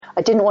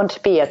I didn't want to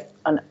be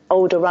an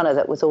older runner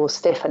that was all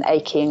stiff and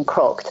achy and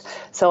crocked.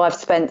 So I've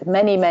spent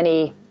many,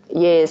 many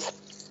years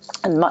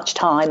and much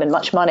time and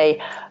much money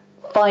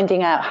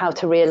finding out how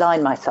to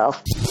realign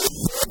myself.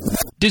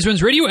 Diz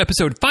Runs Radio,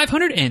 episode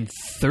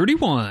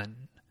 531,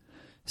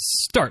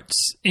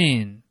 starts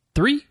in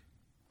 3,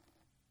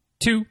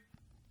 2.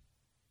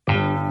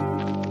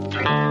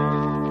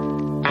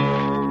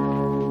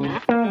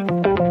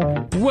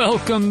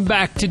 Welcome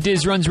back to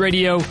Diz Runs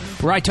Radio,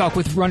 where I talk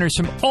with runners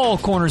from all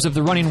corners of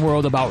the running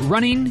world about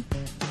running,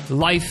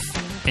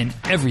 life, and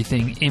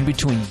everything in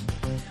between.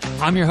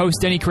 I'm your host,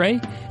 Denny Cray,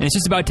 and it's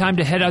just about time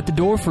to head out the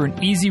door for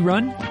an easy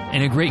run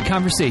and a great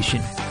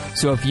conversation.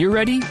 So if you're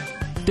ready,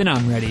 then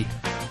I'm ready.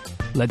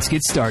 Let's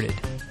get started.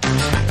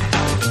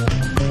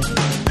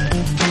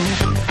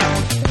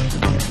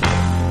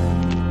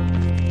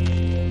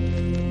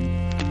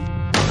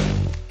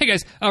 Hey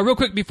guys, real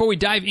quick before we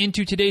dive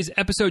into today's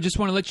episode, just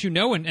want to let you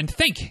know and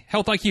thank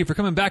Health IQ for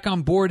coming back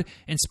on board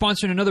and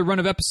sponsoring another run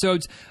of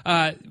episodes.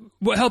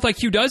 What Health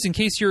IQ does, in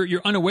case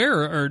you're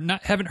unaware or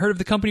haven't heard of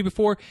the company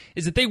before,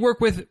 is that they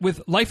work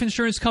with life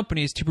insurance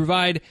companies to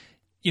provide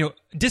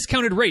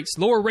discounted rates,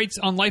 lower rates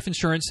on life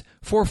insurance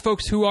for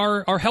folks who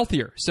are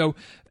healthier. So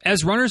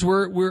as runners,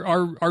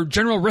 our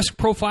general risk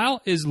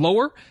profile is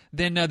lower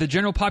than the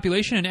general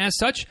population, and as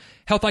such,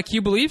 Health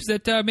IQ believes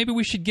that maybe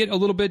we should get a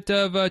little bit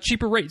of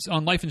cheaper rates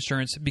on life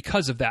insurance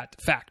because of that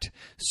fact.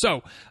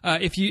 So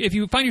if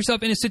you find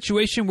yourself in a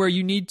situation where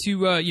you need to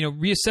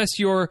reassess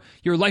your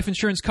life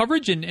insurance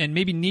coverage and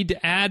maybe need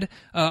to add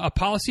a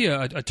policy,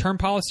 a term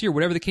policy, or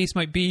whatever the case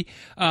might be,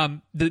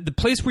 the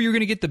place where you're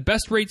going to get the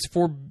best rates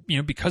for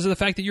because of the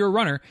fact that you're a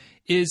runner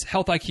is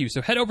Health IQ.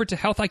 So head over to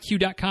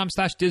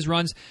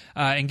healthiq.com/DizRuns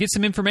and get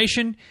some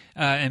information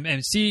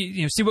and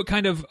see what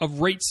kind of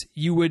rates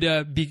you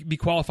would be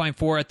qualifying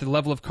for at the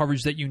level of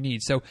coverage that you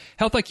need. So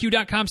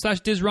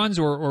healthiq.com/DizRuns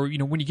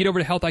or when you get over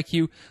to Health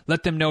IQ,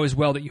 let them know as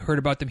well that you heard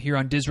about them here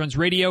on Diz Runs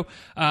Radio.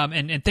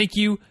 And thank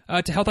you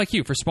to Health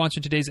IQ for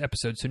sponsoring today's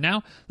episode. So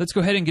now let's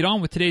go ahead and get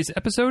on with today's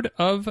episode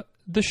of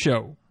the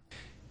show.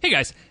 Hey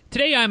guys,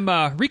 today I'm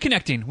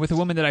reconnecting with a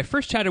woman that I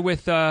first chatted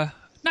with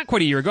not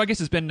quite a year ago. I guess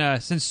it's been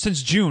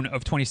since June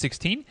of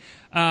 2016,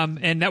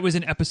 and that was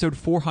in episode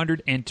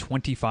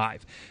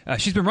 425.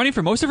 She's been running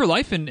for most of her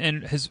life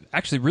and has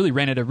actually really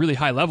ran at a really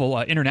high level,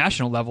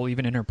 international level,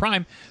 even in her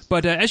prime.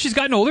 But as she's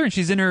gotten older and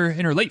she's in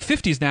her late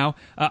 50s now,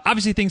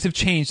 obviously things have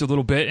changed a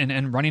little bit,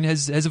 and running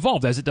has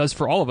evolved, as it does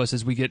for all of us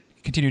as we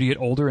continue to get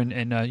older,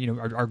 and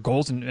our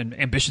goals and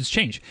ambitions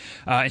change.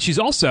 And she's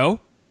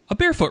also a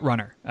barefoot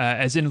runner,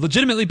 as in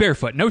legitimately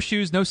barefoot. No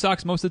shoes, no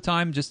socks most of the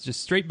time, just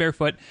straight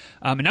barefoot.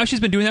 And now she's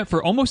been doing that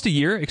for almost a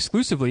year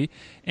exclusively,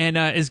 and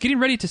is getting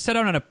ready to set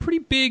out on a pretty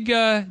big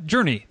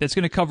journey that's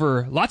going to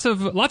cover lots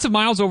of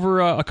miles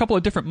over a couple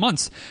of different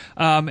months.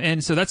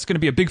 And so that's going to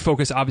be a big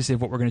focus, obviously,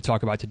 of what we're going to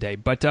talk about today.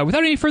 But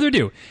without any further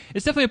ado,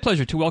 it's definitely a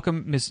pleasure to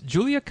welcome Miss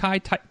Julia Kai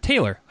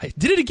Taylor. I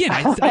did it again.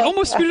 I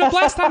almost screwed it up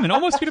last time and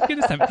almost screwed it up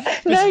again this time.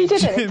 No, you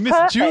didn't.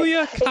 Miss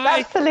Julia Kai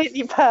It's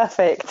absolutely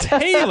perfect.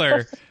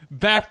 Taylor.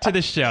 Back to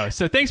the show.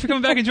 So thanks for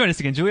coming back and joining us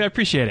again, Julia. I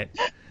appreciate it.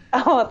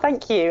 Oh,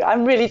 thank you.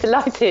 I'm really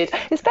delighted,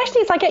 especially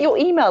as I get your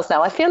emails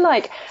now. I feel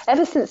like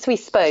ever since we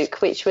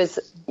spoke, which was,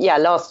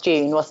 last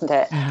June, wasn't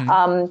it?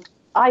 Mm-hmm.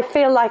 I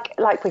feel like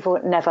we've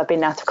never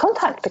been out of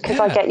contact because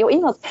I get your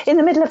emails in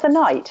the middle of the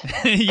night.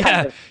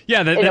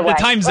 The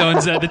time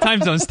zones the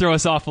time zones throw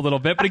us off a little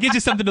bit, but it gives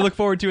you something to look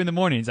forward to in the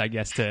mornings, I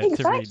guess, to read.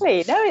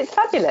 Exactly. No, it's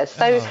fabulous.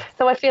 So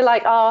I feel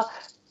like our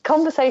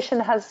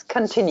conversation has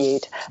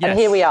continued, and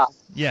here we are.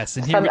 Yes,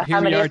 and here we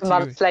are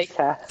months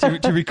later.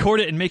 to record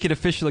it and make it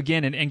official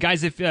again. And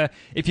guys, if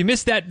you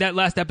missed that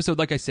last episode,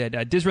 like I said,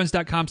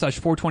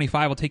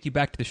 dizruns.com/425 will take you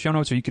back to the show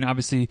notes, or you can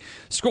obviously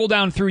scroll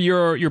down through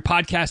your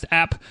podcast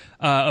app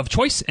of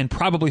choice and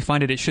probably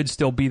find it. It should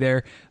still be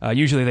there.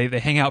 Usually they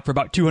hang out for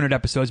about 200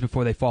 episodes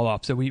before they fall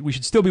off, so we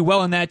should still be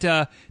well in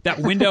that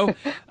window.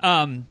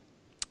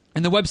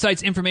 And the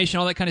website's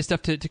information, all that kind of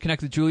stuff to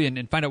connect with Julia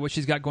and find out what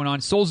she's got going on.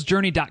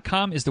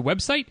 Soulsjourney.com is the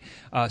website.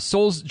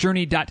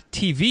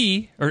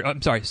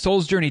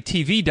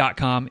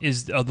 Soulsjourneytv.com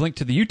is a link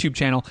to the YouTube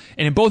channel.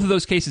 And in both of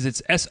those cases,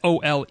 it's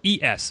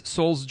SOLES,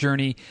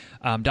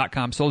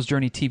 soulsjourney.com,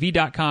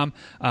 soulsjourneytv.com.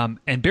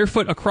 And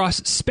Barefoot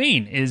Across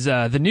Spain is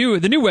the new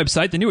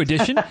website, the new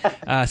edition.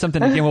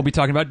 Something, again, we'll be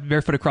talking about,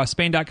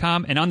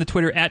 barefootacrossspain.com. And on the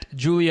Twitter, at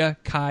Julia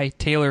Kai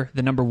Taylor,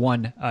 the number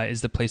 1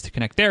 is the place to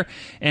connect there.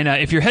 And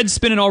if your head's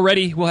spinning already,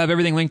 we'll have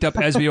everything linked up,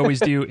 as we always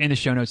do, in the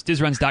show notes,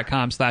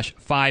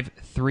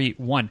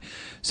 dizruns.com/531.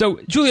 So,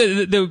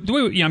 Julia, the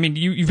way,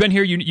 you've been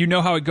here, you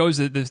know how it goes.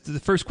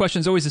 The first question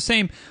is always the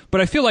same,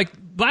 but I feel like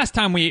last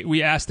time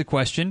we asked the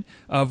question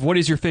of what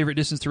is your favorite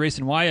distance to race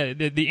and why,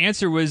 the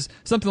answer was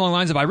something along the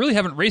lines of, I really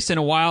haven't raced in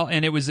a while,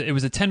 and it was a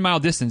 10-mile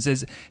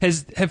distance.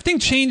 Have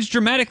things changed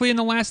dramatically in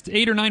the last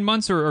 8 or 9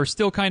 months, or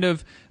still kind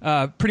of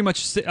pretty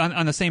much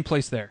on the same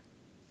place there?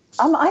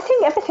 I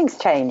think everything's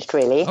changed,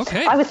 really.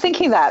 Okay. I was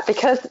thinking that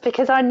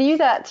because I knew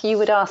that you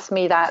would ask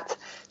me that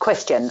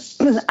question.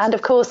 And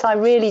of course, I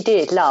really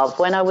did love,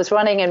 when I was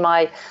running in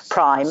my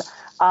prime,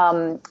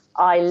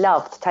 I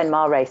loved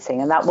 10-mile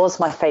racing, and that was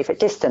my favourite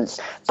distance.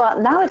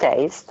 But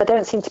nowadays, there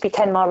don't seem to be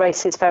 10-mile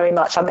races very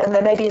much. I mean,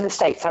 maybe in the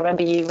States, I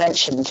remember you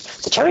mentioned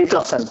the Cherry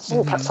Blossom.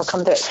 Oh, perhaps I'll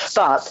come do it.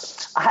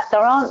 But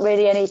there aren't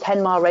really any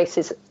 10-mile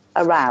races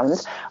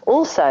around.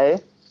 Also,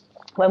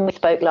 when we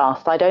spoke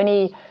last, I'd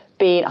only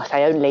been, I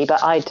say only,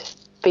 but I'd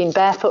been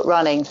barefoot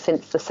running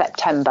since the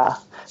September.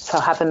 So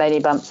however many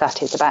months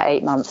that is, about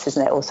 8 months,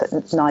 isn't it? Also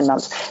 9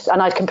 months.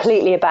 And I'd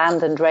completely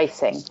abandoned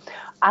racing.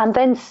 And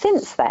then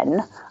since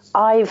then,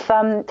 I've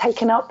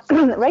taken up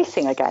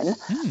racing again.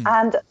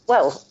 And,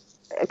 well,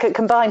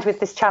 combined with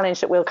this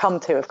challenge that we'll come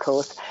to, of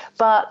course.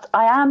 But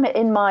I am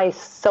in my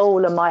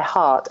soul and my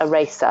heart a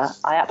racer.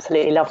 I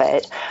absolutely love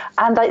it.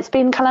 And it's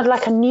been kind of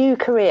like a new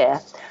career.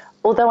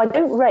 Although I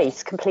don't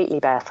race completely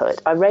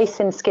barefoot. I race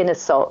in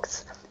Skinner's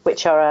socks,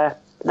 which are a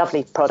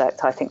lovely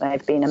product. I think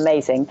they've been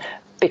amazing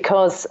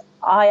because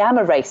I am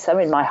a racer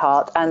in my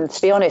heart. And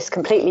to be honest,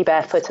 completely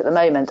barefoot at the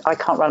moment, I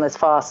can't run as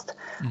fast.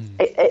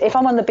 If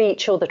I'm on the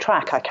beach or the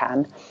track, I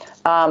can,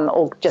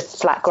 or just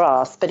flat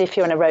grass. But if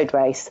you're in a road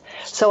race.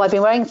 So I've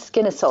been wearing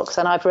Skinner socks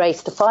and I've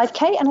raced a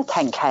 5K and a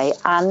 10K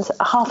and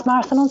a half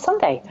marathon on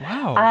Sunday.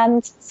 Wow.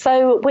 And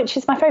so, which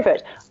is my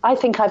favourite? I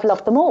think I've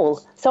loved them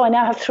all. So I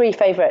now have 3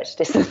 favourite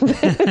distances.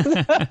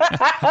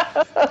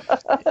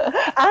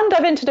 And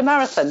I've entered a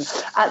marathon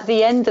at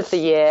the end of the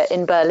year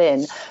in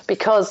Berlin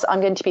because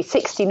I'm going to be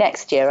 60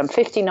 next year. I'm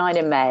 59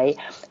 in May,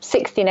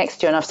 60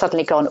 next year. And I've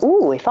suddenly gone,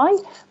 ooh, if I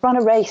run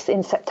a race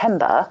in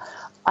September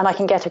and I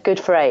can get a good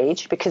for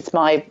age because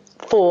my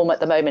form at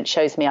the moment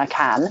shows me I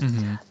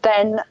can,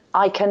 then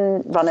I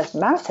can run a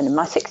marathon in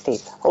my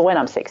 60s or when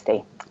I'm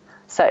 60.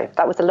 So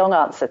that was a long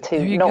answer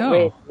to not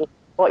really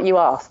what you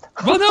asked.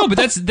 Well, no, but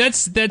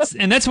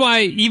that's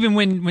why even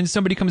when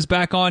somebody comes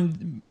back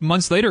on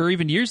months later or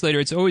even years later,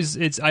 I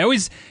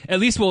always at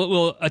least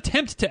will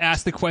attempt to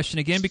ask the question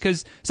again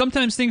because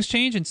sometimes things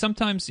change and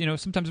sometimes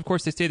of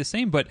course they stay the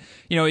same. But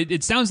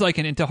it sounds like,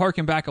 and to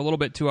harken back a little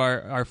bit to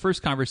our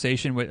first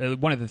conversation,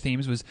 one of the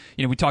themes was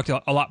we talked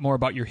a lot more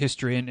about your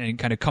history and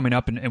kind of coming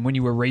up and when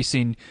you were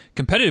racing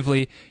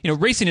competitively.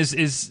 Racing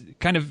is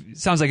kind of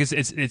sounds like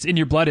it's in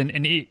your blood,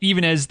 and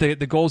even as the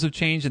goals have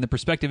changed and the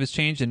perspective has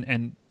changed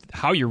and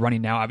how you're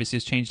running now obviously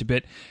has changed a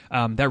bit.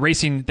 That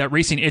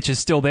racing itch is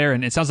still there,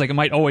 and it sounds like it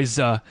might always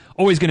going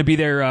to be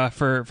there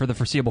for the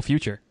foreseeable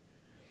future.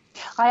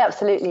 I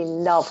absolutely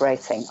love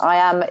racing. I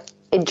am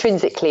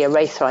intrinsically a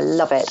racer. I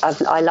love it.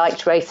 I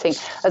liked racing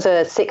as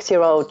a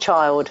 6-year-old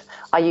child.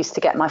 I used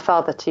to get my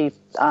father to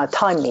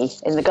time me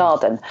in the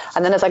garden,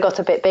 and then as I got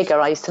a bit bigger,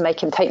 I used to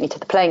make him take me to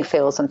the playing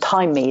fields and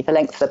time me the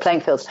length of the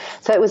playing fields.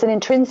 So it was an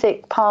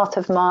intrinsic part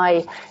of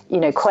my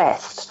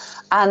quest.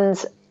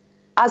 And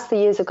as the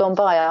years have gone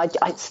by,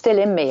 it's still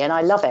in me and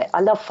I love it. I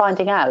love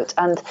finding out.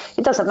 And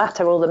it doesn't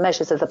matter, all the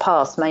measures of the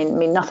past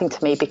mean nothing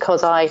to me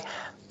because they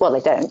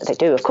don't. They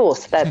do, of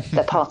course. They're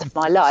part of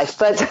my life.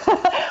 But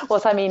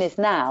what I mean is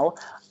now,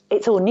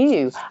 it's all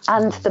new.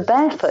 And the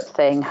barefoot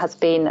thing has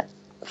been,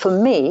 for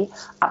me,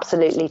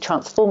 absolutely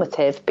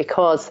transformative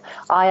because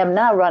I am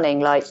now running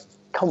like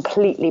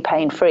completely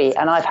pain-free.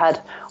 And I've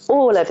had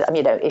all of them.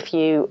 If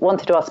you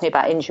wanted to ask me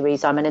about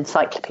injuries, I'm an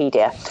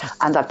encyclopedia,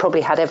 and I've probably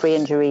had every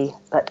injury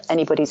that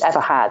anybody's ever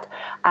had.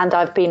 And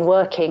I've been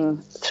working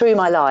through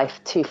my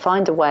life to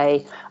find a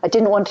way. I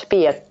didn't want to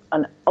be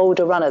an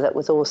older runner that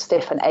was all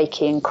stiff and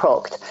achy and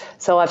crocked.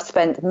 So I've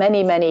spent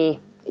many, many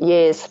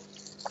years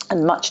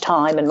and much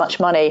time and much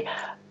money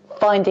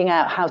finding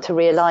out how to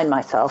realign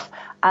myself.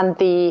 And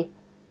the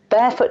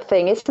barefoot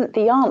thing isn't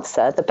the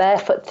answer. The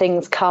barefoot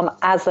things come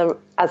as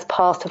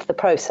part of the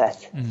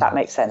process, if that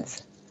makes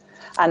sense.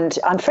 And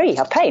I'm free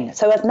of pain.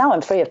 So as now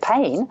I'm free of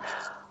pain,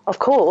 of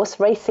course,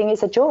 racing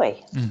is a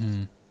joy.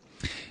 Mm-hmm.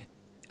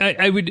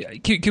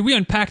 Could we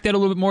unpack that a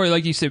little bit more?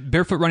 Like you said,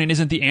 barefoot running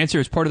isn't the answer;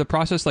 it's part of the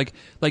process. Like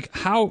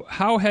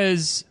how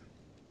has,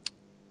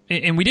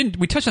 and we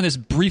touched on this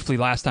briefly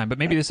last time, but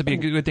maybe this would be a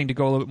good thing to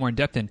go a little bit more in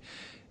depth in.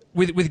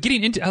 With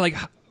getting into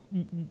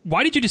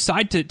why did you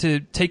decide to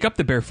take up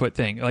the barefoot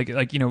thing? Like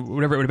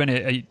whatever it would have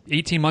been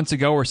 18 months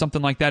ago or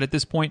something like that at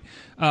this point.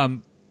 Why?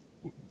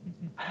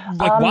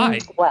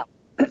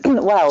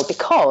 Well,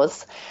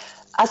 because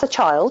as a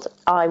child,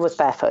 I was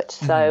barefoot.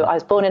 So I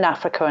was born in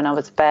Africa and I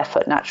was a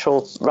barefoot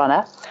natural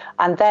runner.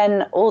 And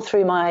then all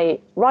through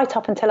right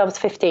up until I was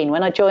 15,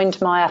 when I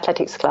joined my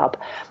athletics club,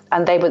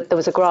 and there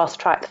was a grass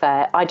track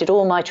there, I did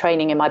all my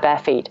training in my bare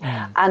feet.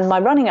 And my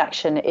running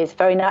action is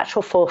very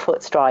natural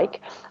 4-foot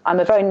strike. I'm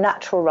a very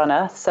natural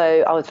runner,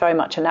 so I was very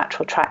much a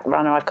natural track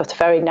runner. I've got a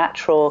very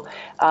natural,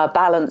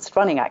 balanced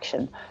running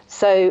action.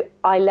 So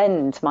I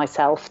lend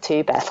myself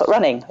to barefoot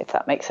running, if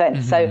that makes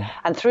sense. So,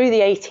 and through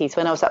the 80s,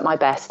 when I was at my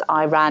best,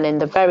 I ran in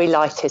the very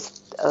lightest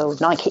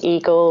Nike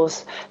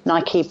Eagles,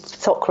 Nike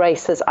sock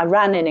racers. I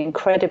ran in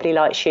incredibly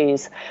light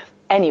shoes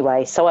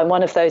anyway. So I'm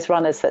one of those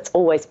runners that's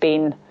always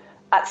been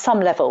at some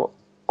level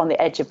on the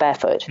edge of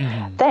barefoot.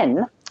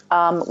 Then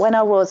when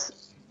I was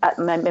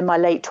in my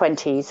late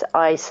 20s,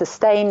 I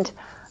sustained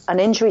an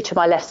injury to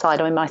my left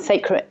side. I mean, my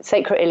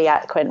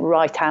sacroiliac went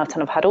right out,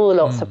 and I've had all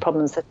lots of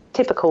problems, the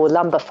typical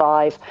lumbar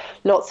 5,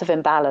 lots of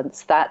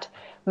imbalance. That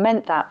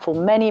meant that for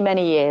many,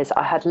 many years,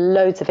 I had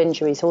loads of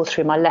injuries all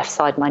through my left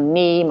side, my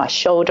knee, my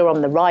shoulder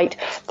on the right,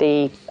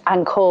 the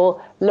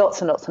ankle,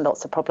 lots and lots and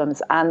lots of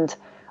problems. And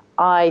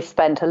I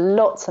spent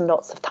lots and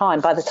lots of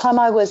time. By the time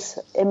I was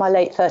in my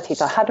late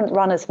 30s, I hadn't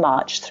run as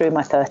much through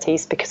my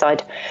 30s because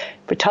I'd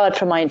retired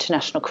from my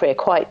international career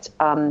quite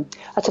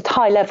at a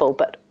high level,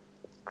 but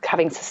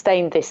having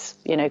sustained this,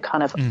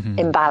 kind of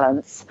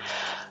imbalance.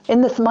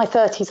 In my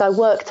 30s, I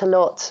worked a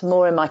lot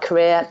more in my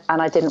career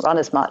and I didn't run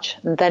as much.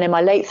 And then in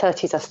my late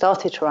 30s, I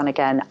started to run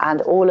again,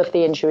 and all of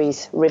the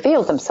injuries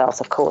revealed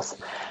themselves, of course.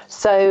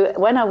 So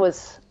when I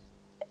was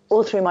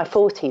all through my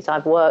 40s,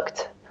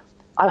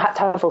 I had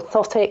to have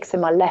orthotics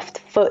in my left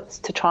foot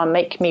to try and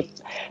make me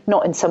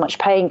not in so much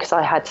pain, because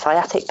I had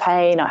sciatic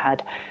pain, I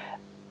had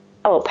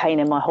pain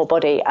in my whole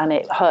body, and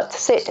it hurt to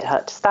sit, it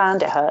hurt to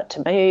stand, it hurt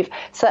to move,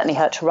 certainly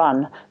hurt to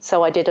run.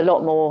 So I did a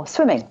lot more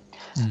swimming.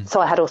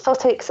 So I had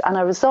orthotics, and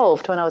I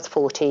resolved when I was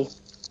 40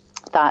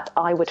 that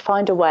I would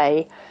find a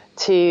way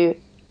to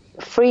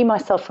free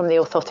myself from the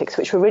orthotics,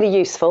 which were really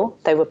useful.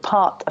 They were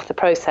part of the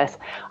process.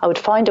 I would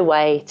find a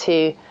way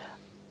to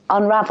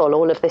unravel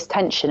all of this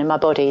tension in my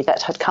body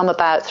that had come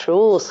about through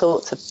all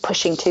sorts of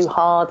pushing too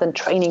hard and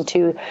training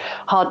too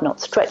hard, not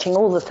stretching,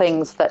 all the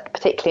things that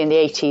particularly in the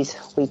 80s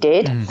we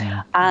did.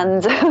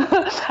 And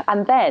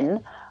and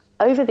then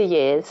over the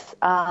years,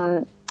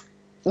 my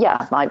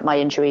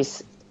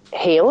injuries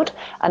healed.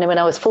 And then when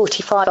I was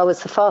 45, I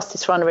was the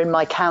fastest runner in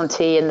my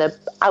county in the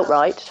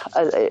outright,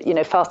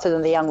 faster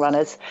than the young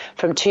runners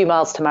from 2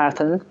 miles to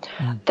marathon.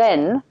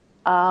 Then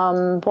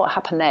what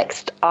happened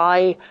next?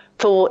 I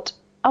thought,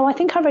 I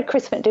think I read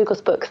Chris McDougall's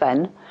book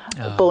then,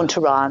 Born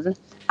to Run.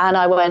 And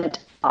I went,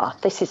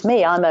 this is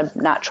me. I'm a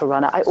natural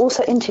runner. I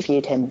also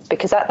interviewed him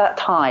because at that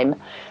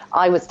time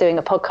I was doing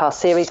a podcast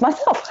series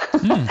myself.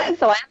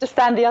 So I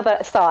understand the other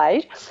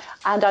side.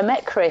 And I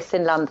met Chris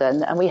in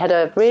London, and we had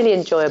a really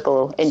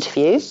enjoyable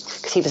interview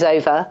because he was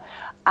over.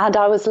 And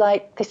I was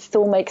like, this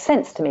all makes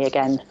sense to me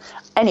again.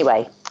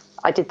 Anyway,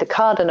 I did the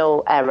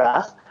cardinal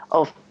error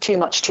of too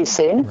much too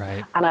soon,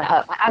 and I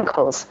hurt my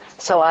ankles.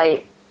 So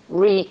I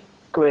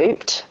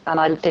regrouped, and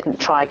I didn't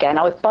try again.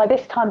 I was by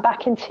this time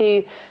back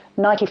into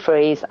Nike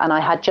Frees, and I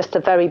had just a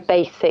very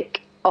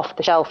basic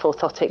off-the-shelf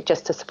orthotic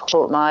just to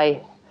support my,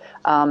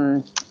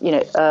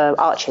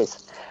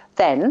 arches.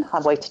 Then I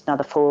waited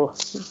another 4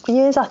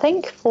 years, I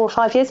think, 4 or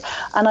 5 years,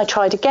 and I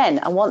tried again.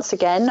 And once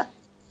again,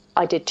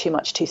 I did too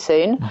much too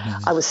soon.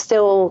 I was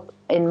still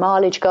in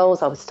mileage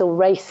goals. I was still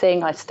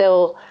racing.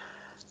 So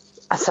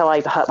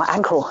I hurt my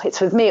ankle.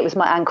 With me, it was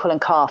my ankle and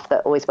calf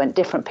that always went.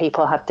 Different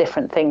people have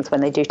different things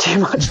when they do too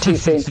much too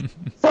soon.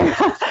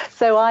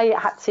 So I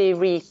had to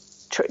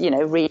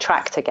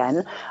retract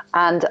again.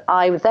 And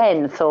I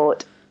then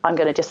thought, I'm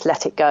going to just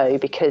let it go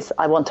because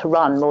I want to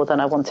run more than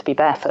I want to be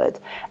barefoot.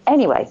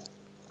 Anyway,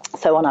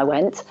 so on I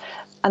went.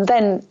 And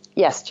then,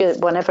 yes,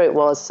 whenever it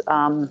was,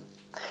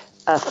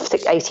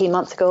 18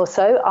 months ago or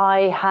so,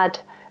 I had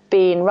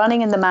been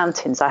running in the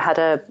mountains. I had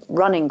a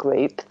running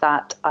group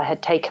that I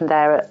had taken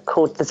there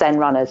called the Zen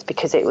Runners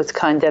because it was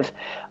kind of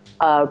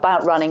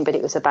about running, but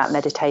it was about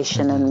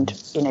meditation and,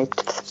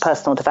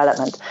 personal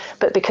development.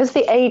 But because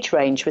the age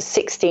range was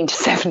 16 to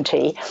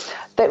 70,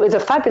 it was a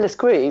fabulous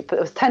group. There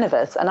was 10 of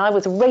us, and I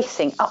was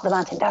racing up the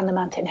mountain, down the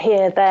mountain,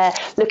 here, there,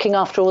 looking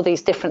after all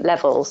these different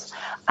levels,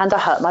 and I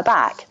hurt my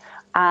back.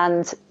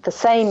 And the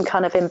same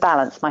kind of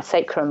imbalance, my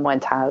sacrum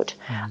went out,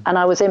 and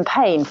I was in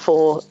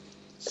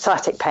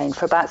sciatic pain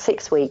for about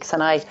 6 weeks,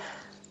 and I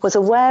was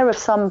aware of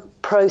some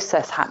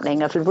process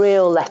happening of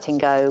real letting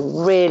go,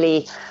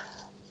 really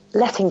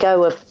letting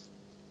go of,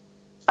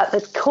 at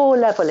the core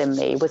level in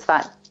me was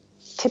that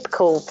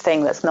typical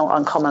thing that's not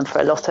uncommon for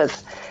a lot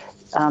of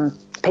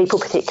people,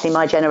 particularly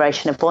my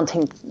generation, of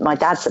wanting my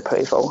dad's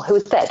approval, who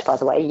was dead, by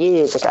the way,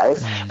 years ago,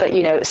 but,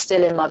 it was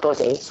still in my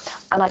body.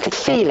 And I could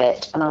feel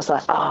it, and I was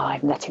like,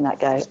 I'm letting that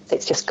go.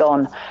 It's just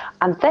gone.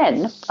 And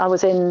then I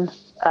was in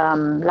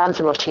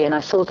Lanzarote, and I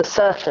saw the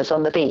surfers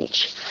on the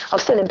beach. I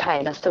was still in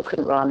pain. I still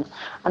couldn't run.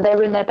 And they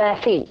were in their bare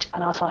feet.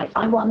 And I was like,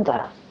 I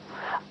wonder.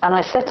 And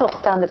I set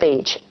off down the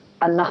beach,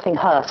 and nothing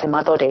hurt in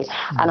my body.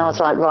 And I was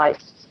like, right,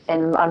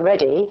 I'm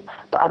ready,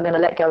 but I'm going to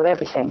let go of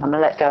everything. I'm going to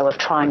let go of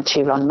trying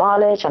to run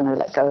mileage. I'm going to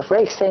let go of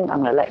racing.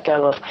 I'm going to let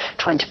go of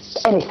trying to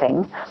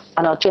anything,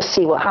 and I'll just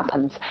see what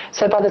happens.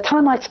 So by the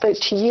time I spoke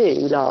to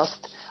you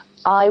last,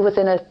 I was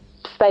in a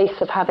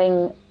space of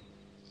having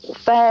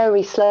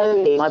very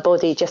slowly my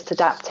body just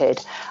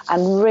adapted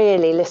and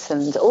really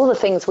listened. All the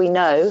things we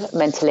know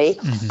mentally,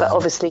 but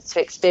obviously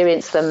to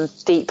experience them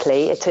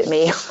deeply, it took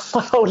me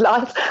my whole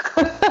life.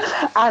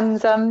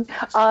 And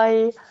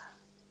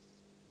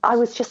I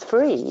was just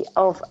free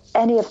of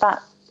any of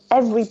that,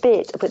 every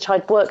bit which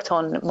I'd worked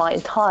on my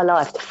entire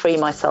life to free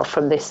myself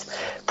from this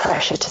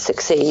pressure to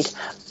succeed.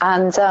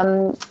 And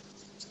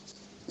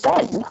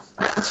then,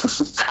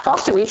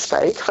 after we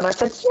spoke, when I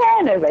said,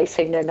 yeah, no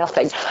racing, no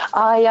nothing,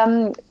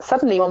 I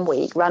suddenly one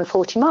week ran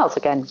 40 miles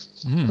again.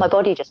 My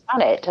body just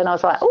ran it. And I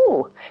was like,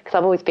 oh, because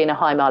I've always been a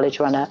high mileage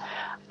runner.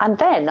 And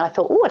then I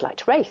thought, oh, I'd like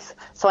to race.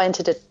 So I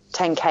entered a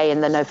 10K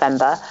in the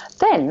November.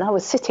 Then I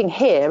was sitting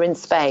here in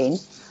Spain,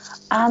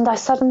 and I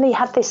suddenly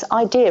had this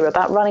idea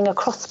about running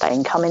across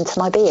Spain come into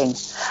my being.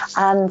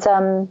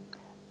 And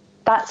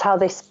that's how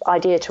this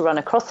idea to run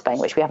across Spain,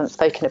 which we haven't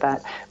spoken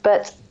about.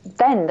 But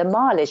then the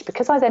mileage,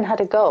 because I then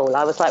had a goal,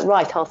 I was like,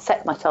 right, I'll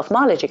set myself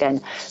mileage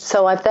again.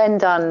 So I've then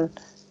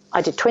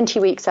I did 20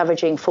 weeks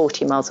averaging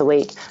 40 miles a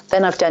week.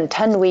 Then I've done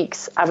 10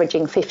 weeks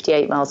averaging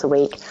 58 miles a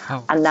week.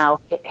 Oh. And now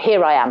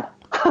here I am.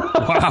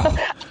 Wow.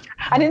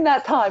 And in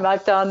that time,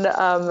 I've done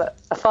a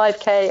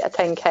 5K, a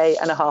 10K,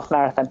 and a half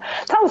marathon.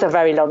 That was a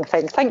very long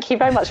thing. Thank you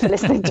very much for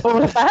listening to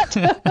all of that.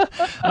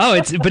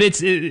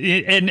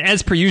 And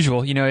as per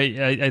usual,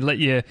 I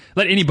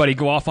let anybody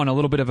go off on a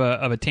little bit of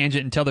a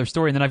tangent and tell their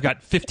story, and then I've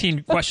got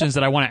 15 questions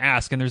that I want to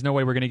ask, and there's no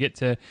way we're going to get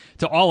to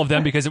all of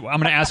them because I'm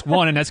going to ask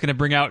one, and that's going to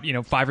bring out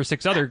 5 or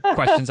 6 other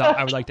questions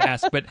I would like to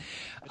ask. But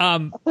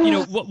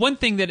one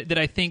thing that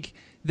I think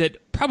that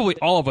probably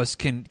all of us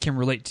can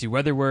relate to,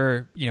 whether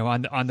we're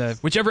on the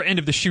whichever end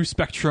of the shoe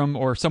spectrum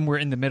or somewhere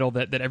in the middle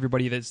that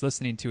everybody that's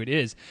listening to it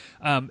is.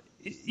 One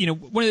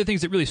of the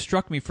things that really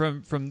struck me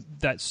from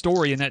that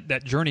story and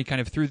that journey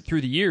kind of through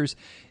the years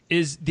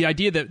is the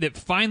idea that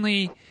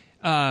finally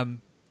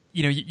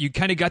you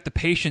kind of got the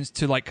patience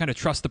to like kind of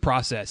trust the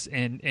process,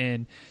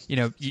 and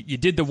you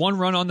did the one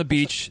run on the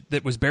beach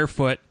that was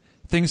barefoot.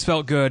 Things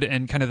felt good,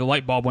 and kind of the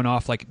light bulb went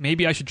off. Like,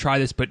 maybe I should try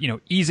this, but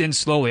ease in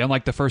slowly.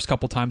 Unlike the first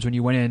couple times when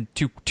you went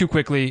in too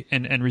quickly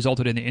and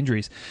resulted in the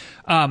injuries.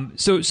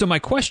 So my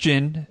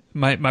question,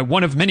 my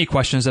one of many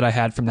questions that I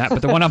had from that,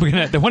 but the one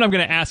I'm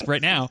gonna ask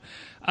right now,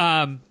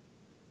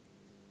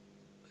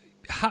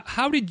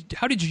 how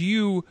did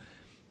you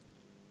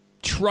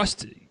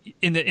trust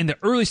in the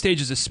early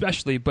stages,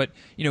 especially, but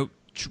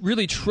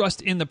really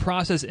trust in the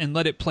process and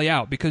let it play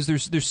out? Because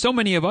there's so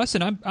many of us,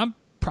 and I'm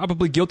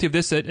probably guilty of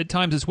this at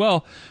times as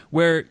well,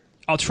 where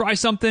I'll try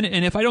something,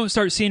 and if I don't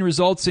start seeing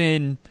results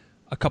in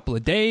a couple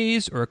of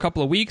days or a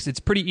couple of weeks, it's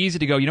pretty easy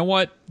to go, you know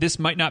what, this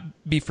might not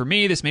be for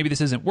me, maybe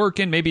this isn't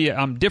working, maybe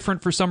I'm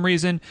different for some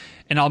reason,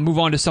 and I'll move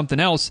on to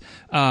something else.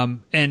 And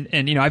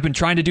I've been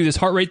trying to do this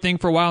heart rate thing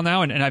for a while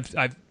now, and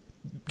I've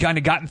kind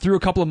of gotten through a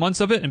couple of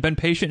months of it and been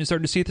patient and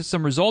started to see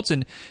some results.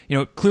 And,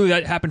 clearly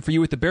that happened for you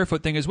with the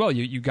barefoot thing as well.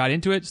 You got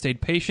into it,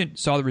 stayed patient,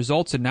 saw the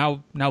results, and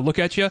now look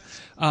at you.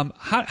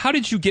 How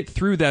did you get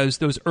through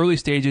those early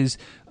stages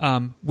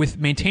with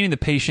maintaining the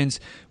patience?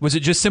 Was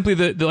it just simply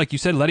the like you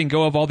said, letting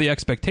go of all the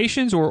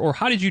expectations, or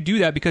how did you do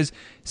that? Because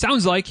it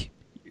sounds like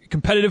you're a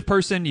competitive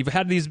person. You've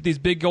had these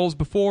big goals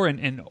before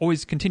and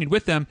always continued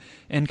with them,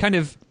 and kind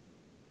of,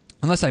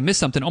 unless I missed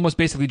something, almost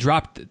basically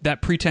dropped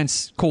that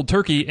pretense cold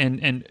turkey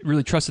and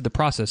really trusted the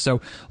process. So,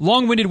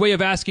 long-winded way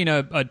of asking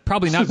a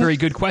probably not very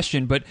good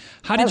question, but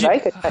how did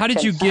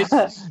you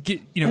get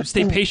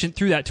stay patient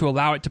through that to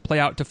allow it to play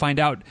out, to find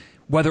out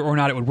whether or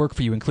not it would work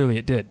for you? And clearly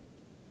it did.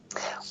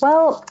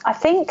 Well, I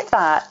think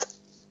that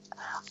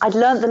I'd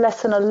learned the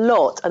lesson a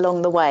lot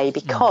along the way,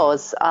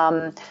 because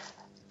the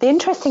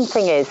interesting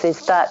thing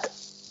is that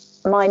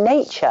my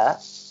nature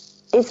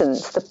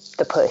isn't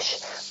the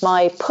push.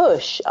 My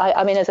push,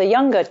 I mean, as a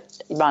younger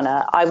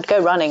runner, I would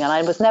go running, and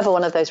I was never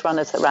one of those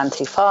runners that ran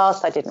too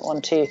fast. I didn't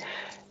want to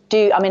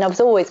I've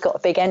always got a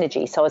big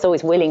energy, so I was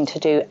always willing to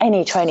do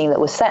any training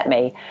that would set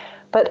me.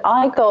 But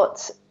I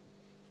got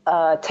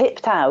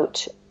tipped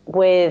out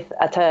in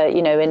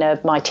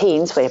my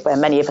teens, where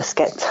many of us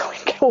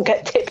all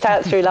get tipped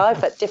out through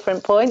life at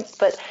different points.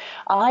 But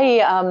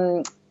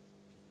my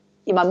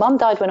mum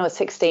died when I was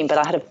 16, but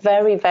I had a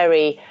very,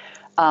 very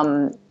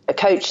a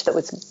coach that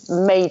was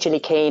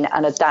majorly keen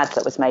and a dad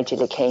that was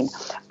majorly keen.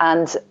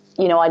 And,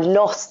 I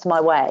lost my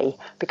way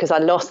because I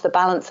lost the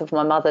balance of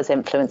my mother's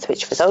influence,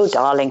 which was, oh,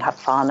 darling, have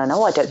fun. And,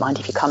 oh, I don't mind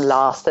if you come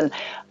last. And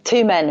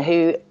two men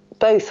who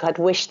both had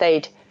wished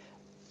they'd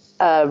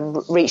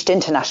reached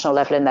international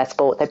level in their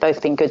sport. They've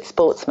both been good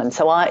sportsmen.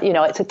 So,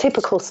 it's a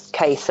typical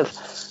case of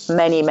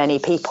many, many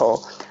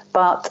people.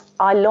 But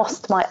I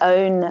lost my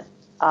own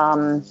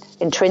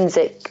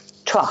intrinsic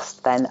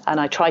trust then, and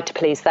I tried to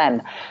please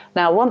them.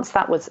 Now, once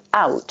that was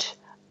out,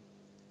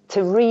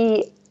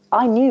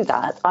 I knew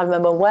that. I'm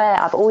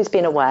aware, I've always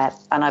been aware,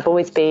 and I've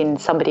always been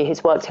somebody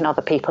who's worked in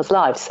other people's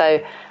lives.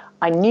 So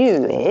I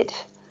knew it,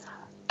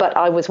 but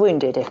I was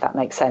wounded, if that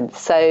makes sense.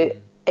 So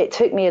it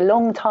took me a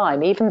long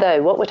time, even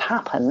though what would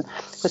happen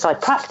was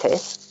I'd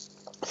practice.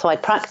 So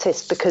I'd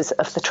practice because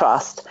of the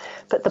trust,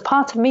 but the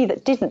part of me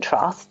that didn't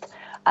trust,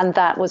 and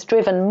that was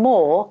driven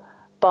more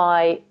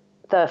by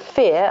the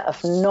fear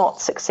of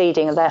not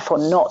succeeding and therefore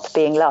not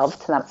being loved,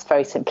 and that's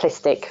very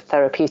simplistic,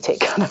 therapeutic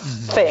kind of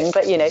thing,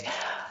 but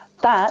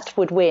that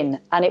would win,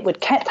 and it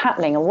would kept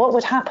happening. And what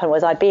would happen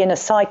was I'd be in a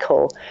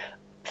cycle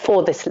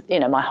for this,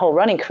 my whole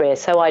running career.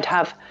 So I'd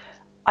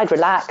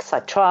relax,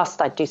 I'd trust,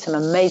 I'd do some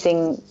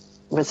amazing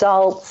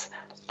results,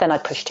 then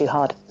I'd push too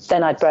hard,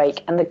 then I'd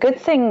break. And the good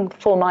thing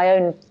for my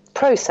own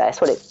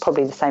process, well, it's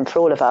probably the same for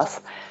all of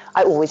us,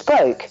 I always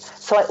broke.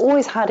 So I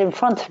always had in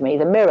front of me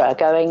the mirror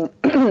going,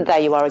 there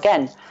you are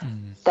again.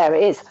 There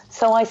it is.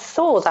 So I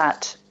saw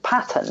that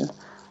pattern.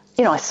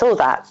 I saw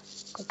that,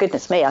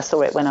 goodness me, I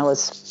saw it when I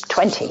was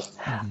 20.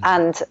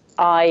 And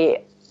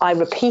I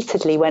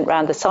repeatedly went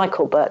round the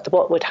cycle, but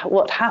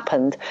what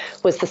happened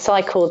was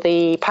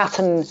the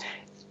pattern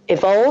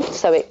evolved.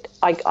 So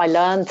I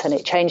learned and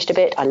it changed a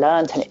bit. I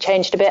learned and it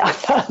changed a bit. I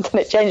learned and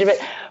it changed a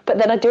bit. But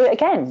then I do it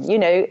again.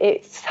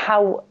 It's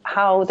how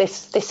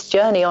this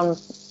journey on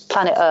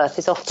planet Earth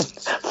is often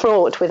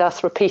fraught with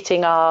us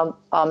repeating our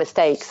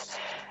mistakes,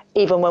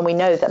 even when we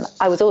know them.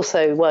 I was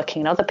also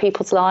working in other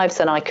people's lives,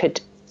 and I could,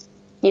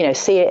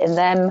 see it in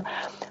them.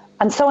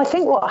 And so I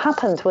think what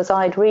happened was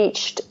I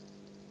was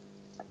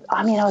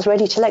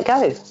ready to let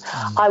go.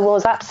 I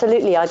was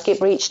absolutely, I'd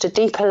reached a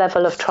deeper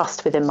level of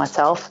trust within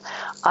myself.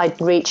 I'd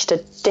reached a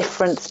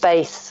different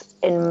space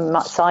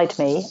inside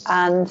me,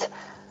 and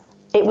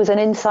it was an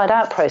inside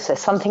out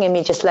process. Something in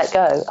me just let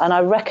go. And I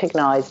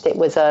recognized it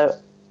was a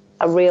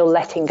real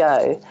letting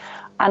go,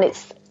 and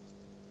it's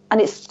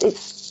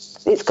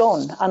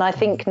gone. And I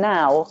think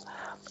now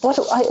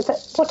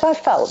what I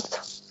felt,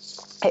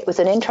 it was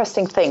an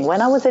interesting thing.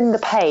 When I was in the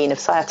pain of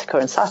sciatica,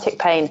 and sciatic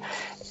pain,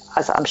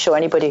 as I'm sure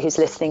anybody who's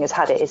listening has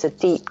had it, is a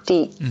deep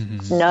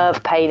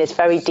nerve pain. It's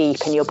very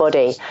deep in your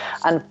body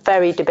and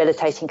very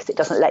debilitating because it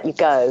doesn't let you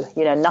go.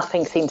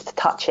 Nothing seems to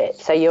touch it.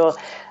 So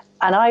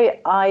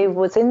I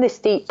was in this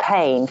deep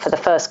pain for the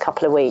first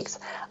couple of weeks,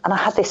 and I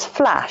had this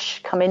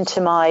flash come into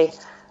my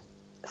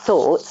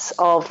thoughts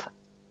of,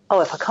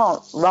 if I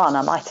can't run,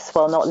 I might as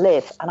well not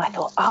live. And I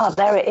thought,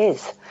 there it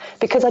is.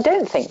 Because I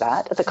don't think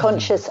that as a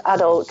conscious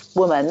adult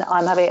woman,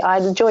 I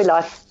enjoy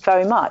life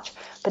very much,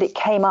 but it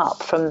came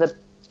up from the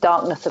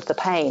darkness of the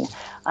pain,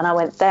 and I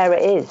went, there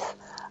it is.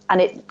 And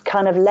it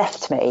kind of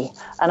left me.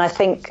 And I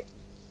think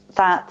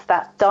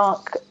that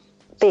dark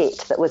bit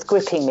that was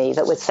gripping me,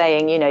 that was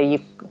saying,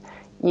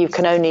 you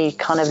can only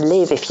kind of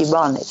live if you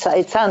run.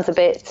 It sounds a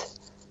bit,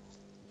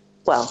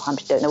 well, I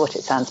don't know what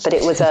it sounds, but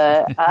it was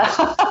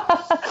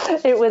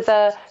it was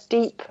a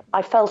deep,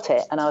 I felt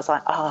it, and I was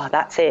like,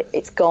 that's it,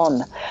 it's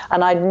gone.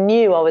 And I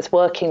knew I was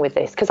working with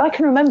this, because I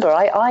can remember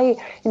I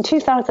in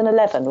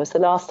 2011 was the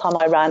last time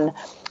I ran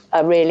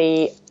a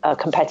really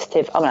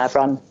competitive, I've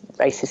run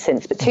races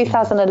since, but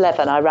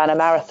 2011 I ran a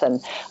marathon,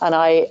 and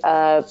I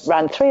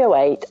ran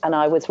 3:08, and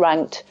I was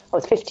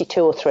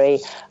 52 or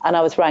 3, and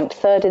I was ranked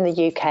third in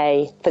the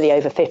UK for the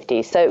over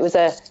 50s. So it was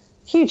a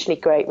hugely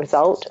great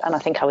result, and I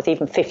think I was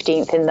even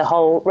 15th in the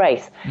whole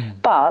race.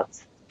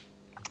 But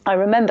I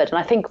remembered, and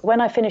I think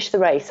when I finished the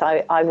race,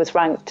 I was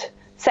ranked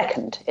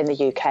second in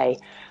the UK.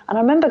 And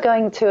I remember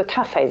going to a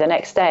cafe the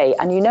next day,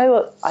 and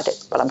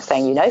I'm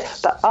saying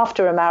but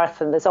after a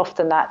marathon, there's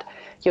often that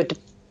you're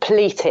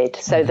depleted.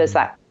 So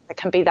there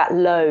can be that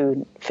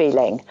low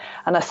feeling.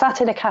 And I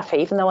sat in a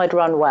cafe, even though I'd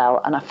run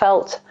well, and I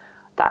felt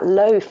that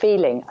low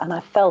feeling. And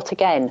I felt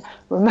again,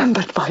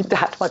 remembered my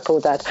dad, my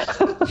poor dad,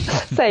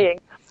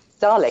 saying,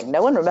 darling,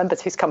 no one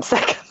remembers who's come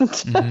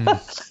second.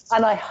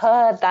 And I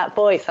heard that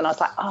voice, and I was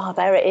like,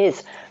 there it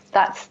is.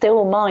 That's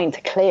still mine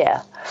to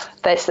clear.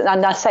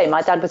 And I say,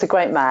 my dad was a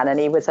great man, and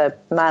he was a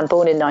man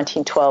born in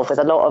 1912 with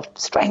a lot of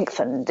strength,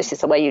 and this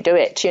is the way you do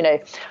it,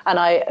 And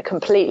I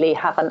completely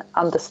have an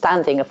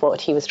understanding of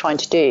what he was trying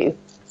to do.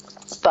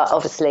 But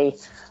obviously,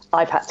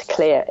 I've had to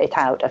clear it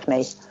out of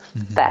me.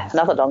 There,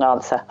 another long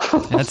answer.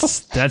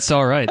 That's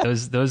all right.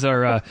 Those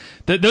are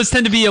those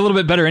tend to be a little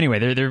bit better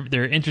anyway.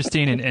 They're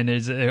interesting, and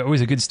there's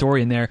always a good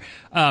story in there.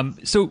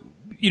 So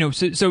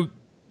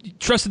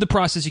trusted the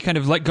process. You kind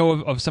of let go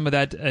of some of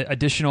that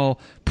additional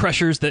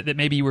pressures that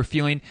maybe you were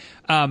feeling.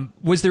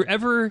 Was there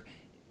ever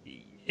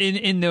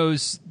in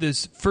those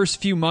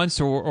first few months,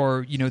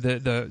 or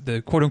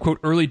the quote unquote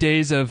early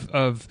days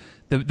of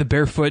the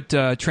barefoot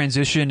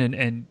transition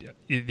and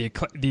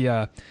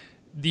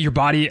your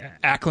body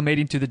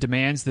acclimating to the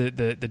demands, the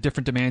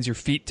different demands, your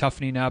feet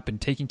toughening up and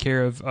taking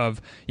care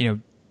of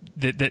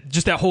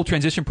just that whole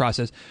transition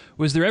process?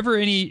 Was there ever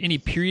any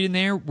period in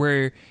there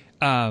where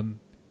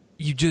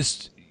you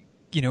just,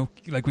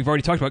 like we've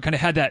already talked about, kind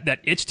of had that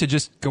itch to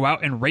just go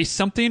out and race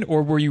something?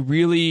 Or were you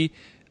really,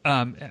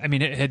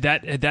 had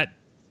that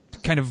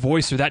kind of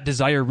voice or that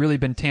desire really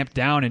been tamped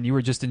down, and you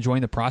were just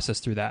enjoying the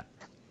process through that?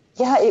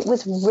 Yeah, it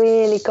was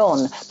really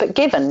gone. But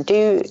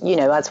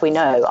as we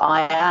know,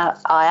 I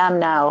am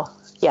now,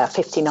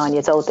 59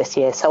 years old this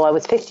year. So I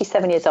was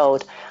 57 years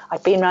old.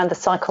 I've been around the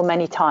cycle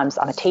many times.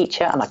 I'm a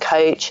teacher, I'm a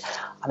coach,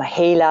 I'm a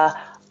healer.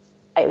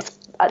 It was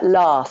at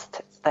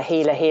last the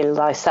heal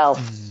thyself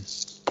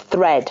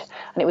thread.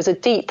 And it was a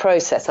deep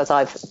process, as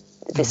I've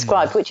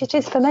described, which it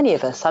is for many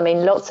of us. I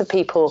mean, lots of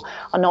people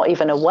are not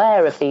even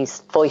aware of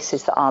these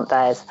voices that aren't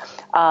theirs.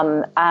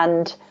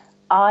 And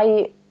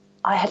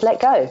I had let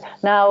go.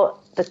 Now,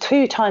 the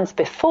 2 times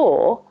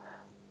before,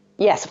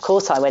 yes, of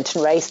course I went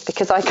and raced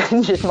because I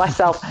injured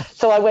myself.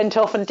 So I went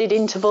off and did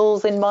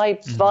intervals in my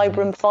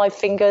Vibram 5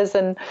 fingers,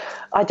 and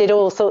I did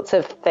all sorts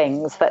of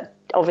things that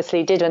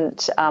obviously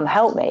didn't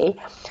help me.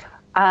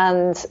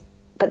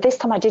 But this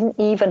time I didn't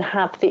even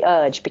have the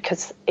urge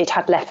because it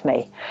had left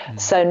me.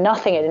 So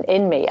nothing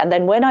in me. And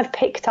then when I've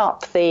picked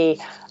up the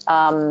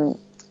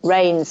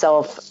reins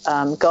of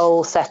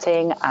goal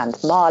setting and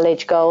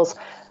mileage goals,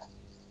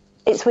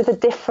 it's with a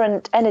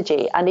different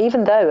energy. And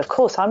even though, of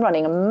course, I'm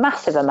running a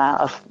massive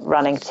amount of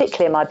running,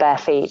 particularly in my bare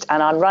feet,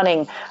 and I'm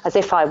running as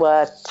if I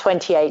were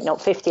 28,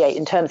 not 58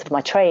 in terms of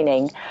my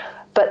training,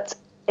 but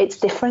it's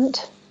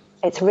different.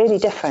 It's really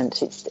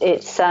different.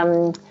 It's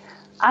and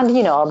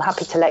I'm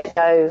happy to let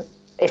go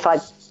if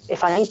I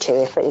need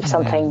to, if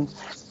something,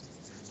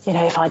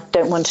 if I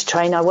don't want to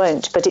train, I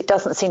won't. But it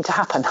doesn't seem to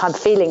happen. I'm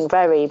feeling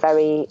very,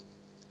 very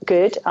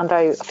good. I'm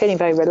feeling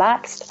very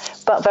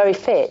relaxed, but very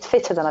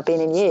fitter than I've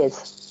been in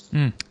years.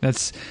 I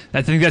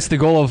think that's the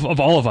goal of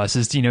all of us,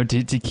 is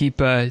to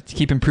keep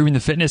improving the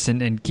fitness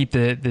and keep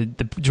the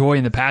joy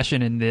and the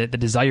passion and the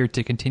desire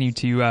to continue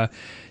to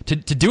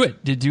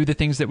do the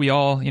things that we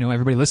all,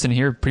 everybody listening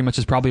here pretty much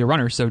is probably a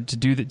runner, so to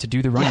do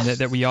the running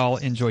that we all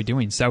enjoy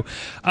doing. So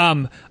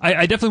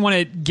I definitely want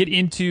to get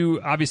into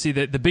obviously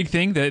the big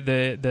thing,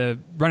 the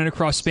running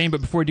across Spain,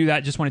 but before we do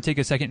that, just want to take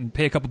a second and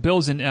pay a couple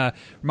bills and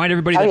remind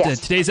everybody that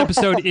today's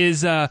episode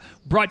is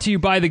brought to you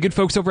by the good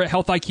folks over at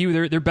Health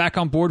IQ. They're back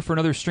on board for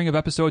another string of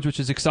episodes, which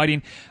is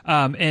exciting,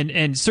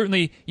 and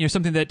certainly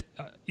something that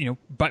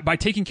by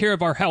taking care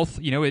of our health,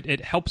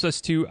 it helps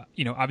us to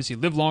obviously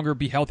live longer,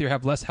 be healthier,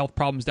 have less health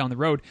problems down the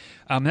road.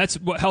 That's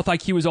what Health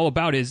IQ is all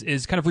about,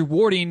 is kind of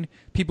rewarding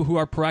people who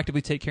are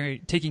proactively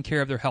taking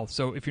care of their health.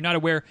 So if you're not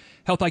aware,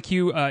 Health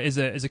IQ is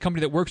a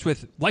company that works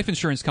with life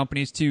insurance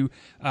companies to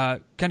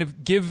kind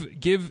of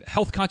give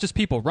health conscious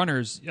people,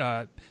 runners,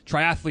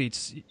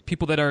 triathletes,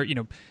 people that are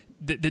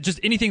that just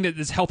anything that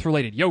is health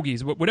related,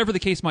 yogis, whatever the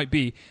case might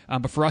be,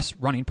 but for us,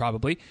 running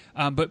probably.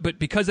 But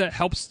because that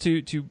helps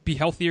to be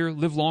healthier,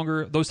 live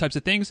longer, those types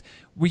of things,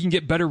 we can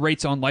get better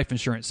rates on life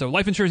insurance. So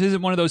life insurance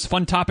isn't one of those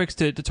fun topics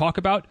to talk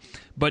about,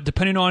 but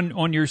depending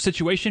on your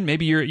situation,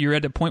 maybe you're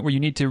at a point where you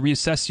need to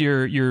reassess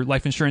your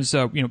life insurance,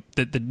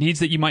 the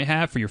needs that you might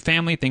have for your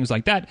family, things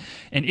like that.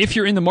 And if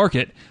you're in the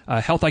market,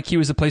 Health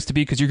IQ is the place to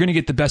be, because you're going to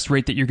get the best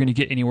rate that you're going to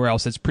get anywhere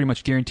else. It's pretty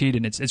much guaranteed,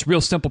 and it's a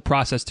real simple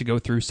process to go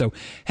through. So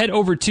head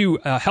over to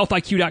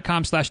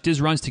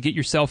healthiq.com/DizRuns to get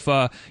yourself,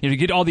 to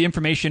get all the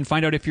information,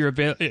 find out if you're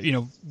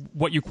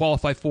what you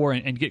qualify for,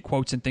 and get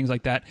quotes and things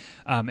like that.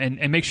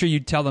 And make sure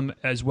you tell them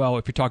as well,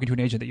 if you're talking to an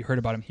agent, that you heard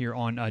about them here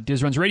on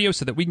Diz Runs Radio,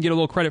 so that we can get a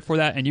little credit for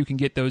that, and you can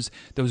get those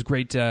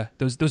great the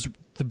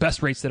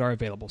best rates that are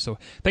available. So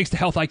thanks to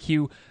Health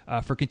IQ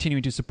for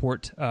continuing to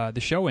support the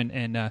show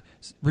and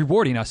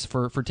rewarding us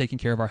for taking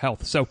care of our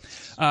health. So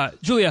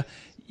Julia,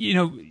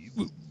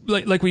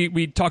 like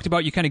we talked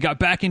about, you kind of got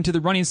back into the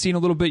running scene a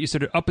little bit. You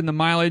started upping the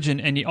mileage,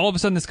 and all of a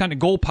sudden this kind of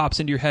goal pops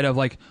into your head of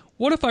like,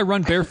 what if I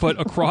run barefoot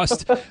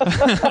across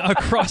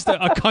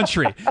a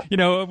country? Why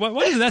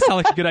doesn't that sound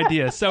like a good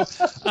idea? So,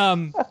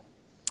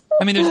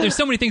 there's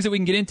so many things that we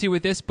can get into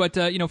with this, but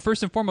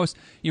first and foremost,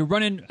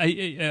 running.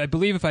 I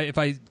believe if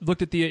I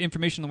looked at the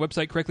information on the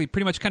website correctly,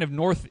 pretty much kind of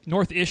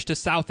north-ish to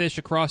south-ish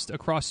across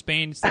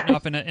Spain, starting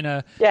off in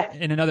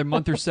another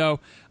month or so.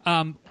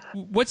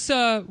 What's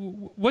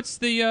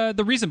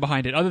the reason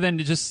behind it, other than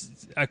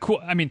just cool?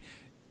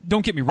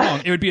 Don't get me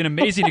wrong, it would be an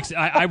amazing.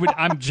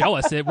 I'm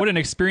jealous. What an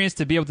experience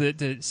to be able to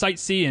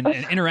sightsee and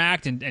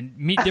interact and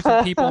meet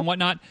different people and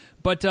whatnot.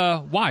 But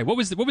why? What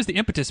was the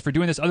impetus for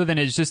doing this, other than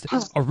it's just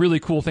a really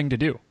cool thing to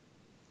do?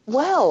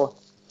 Well,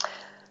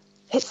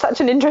 it's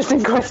such an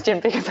interesting question,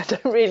 because I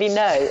don't really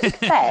know,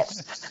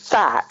 except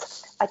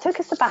that I took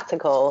a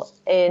sabbatical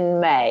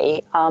in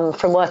May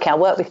from working. I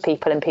work with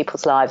people in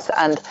people's lives,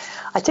 and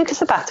I took a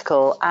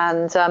sabbatical,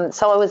 and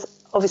so I was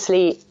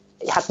obviously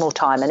had more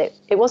time, and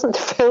it wasn't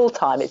to fill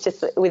time. It's just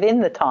that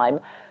within the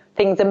time,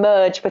 things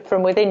emerge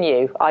from within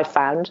you, I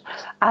found.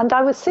 And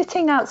I was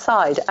sitting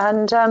outside,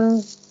 and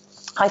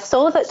I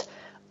saw that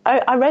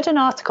I read an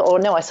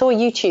article, I saw a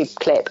YouTube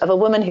clip of a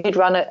woman who'd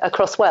run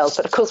across Wales.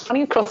 But of course,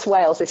 running across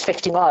Wales is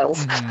 50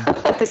 miles.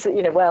 This,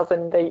 Wales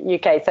and the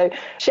UK. So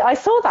I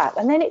saw that,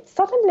 and then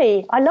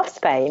I love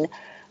Spain,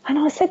 and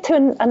I said to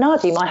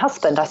Anadi, my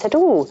husband, I said,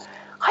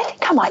 I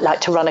think I might like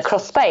to run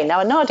across Spain.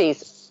 Now,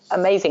 Anadi's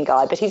amazing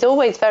guy, but he's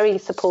always very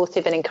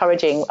supportive and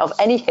encouraging of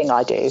anything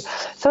I do.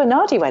 So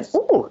Anadi went,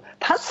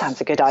 that sounds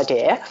a good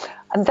idea.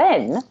 And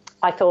then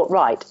I thought,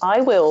 right,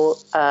 I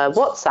will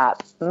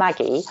WhatsApp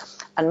Maggie.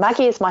 And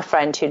Maggie is my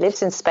friend who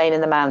lives in Spain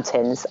in the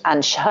mountains,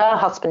 and her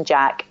husband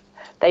Jack,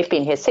 they've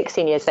been here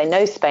 16 years. They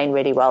know Spain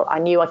really well. I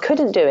knew I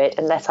couldn't do it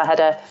unless I had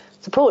a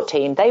support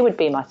team. They would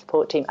be my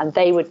support team, and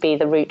they would be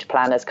the route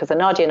planners, because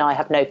Nadia and I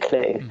have no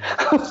clue.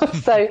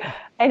 So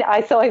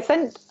I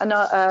sent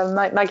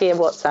Maggie a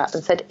WhatsApp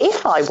and said,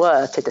 if I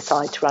were to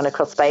decide to run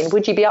across Spain,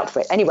 would you be up for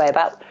it? Anyway,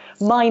 about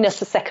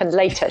minus a second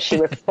later, she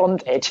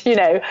responded,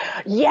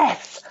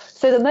 yes.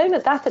 So the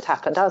moment that had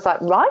happened, I was like,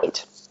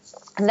 right.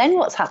 And then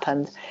what's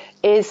happened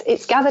is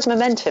it's gathered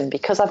momentum,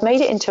 because I've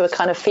made it into a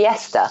kind of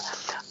fiesta.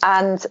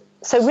 And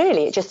so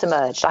really it just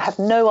emerged. I have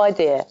no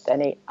idea,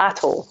 Benny,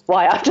 at all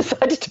why I've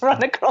decided to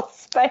run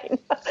across Spain.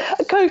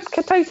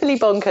 Totally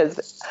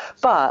bonkers.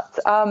 But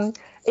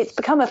it's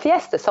become a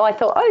fiesta. So I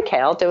thought, okay,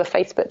 I'll do a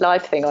Facebook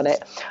Live thing on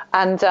it.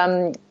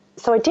 And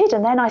so I did,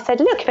 and then I said,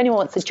 look, if anyone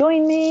wants to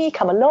join me,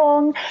 come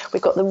along.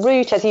 We've got the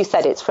route, as you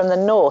said, it's from the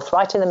north,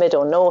 right in the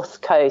middle, north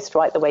coast,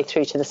 right the way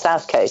through to the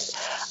south coast.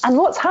 And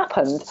what's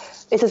happened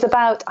is there's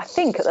about, I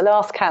think at the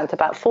last count,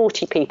 about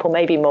 40 people,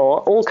 maybe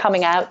more, all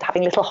coming out,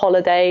 having little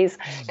holidays,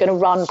 going to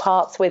run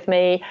parts with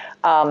me,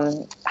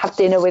 have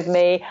dinner with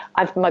me.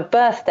 My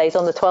birthday's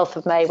on the 12th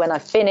of May when I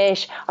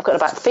finish. I've got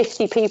about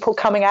 50 people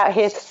coming out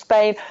here to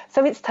Spain.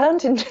 So it's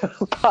turned into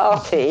a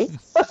party.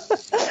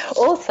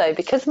 Also,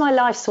 because my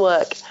life's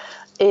work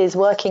is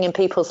working in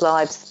people's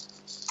lives,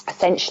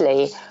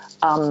 essentially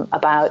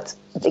about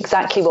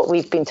exactly what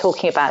we've been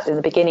talking about in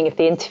the beginning of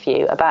the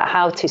interview, about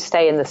how to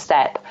stay in the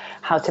step,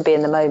 how to be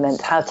in the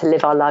moment, how to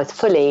live our lives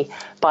fully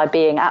by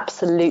being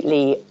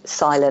absolutely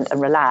silent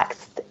and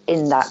relaxed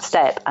in that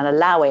step and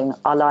allowing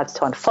our lives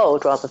to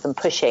unfold rather than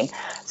pushing.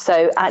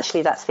 So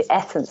actually that's the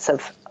essence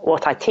of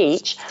what I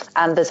teach.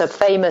 And there's a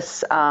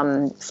famous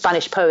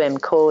Spanish poem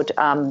called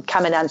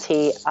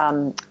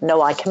Caminante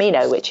no hay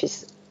camino, which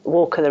is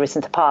walker there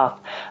isn't a path,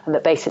 and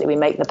that basically we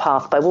make the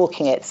path by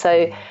walking it.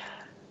 So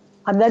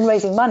I'm then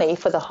raising money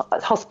for the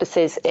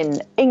hospices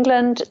in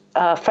England,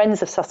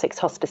 Friends of Sussex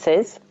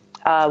Hospices,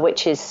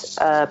 which is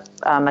a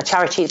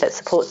charity that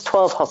supports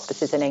 12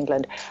 hospices in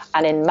England.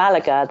 And in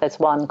Malaga, there's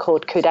one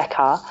called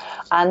Kudeca,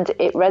 and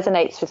it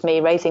resonates with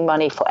me, raising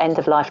money for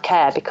end-of-life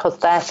care, because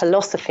their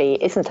philosophy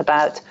isn't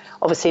about,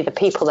 obviously the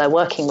people they're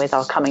working with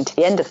are coming to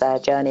the end of their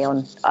journey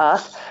on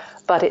earth,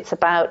 but it's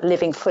about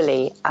living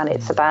fully, and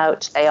it's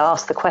about, they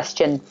ask the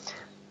question,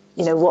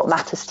 what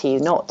matters to you,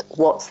 not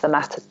what's the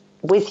matter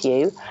with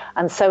you.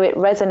 And so it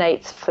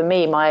resonates for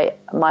me. My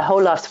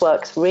whole life's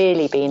work's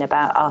really been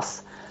about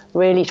us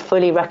really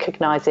fully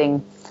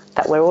recognizing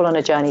that we're all on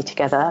a journey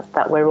together,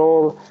 that we're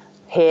all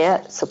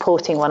here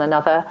supporting one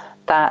another,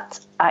 that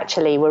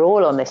actually we're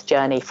all on this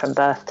journey from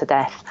birth to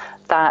death,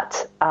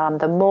 that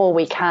the more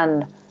we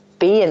can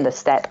be in the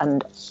step,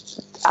 and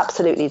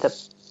absolutely the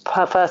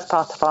first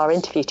part of our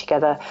interview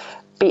together,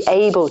 be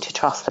able to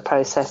trust the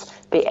process,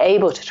 be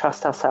able to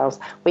trust ourselves,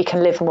 we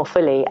can live more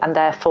fully, and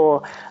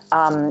therefore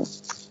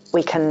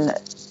we can,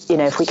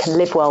 if we can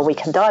live well, we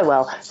can die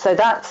well. So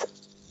that's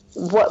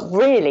what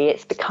really,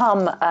 it's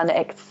become an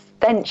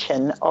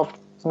extension of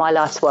my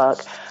life's work,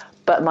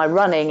 but my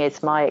running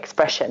is my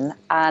expression.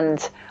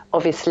 And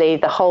obviously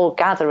the whole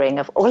gathering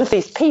of all of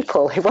these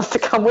people who want to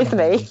come with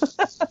me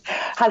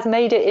has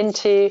made it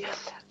into,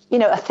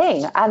 a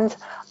thing. And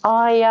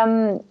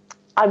I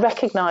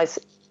recognize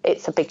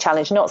it's a big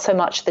challenge, not so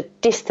much the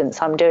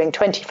distance. I'm doing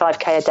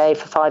 25k a day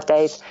for 5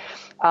 days,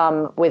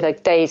 with a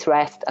day's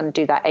rest, and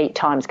do that 8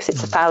 times because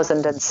it's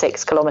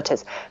 1,006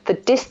 kilometers. The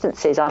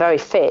distances are very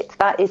fit.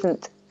 That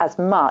isn't as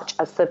much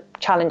as the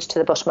challenge to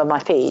the bottom of my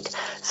feet.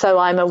 So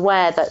I'm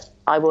aware that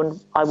I will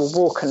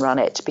walk and run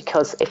it,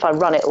 because if I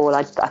run it all,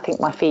 I think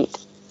my feet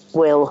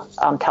will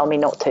tell me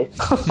not to,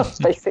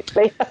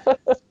 basically.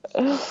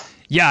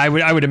 Yeah,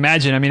 I would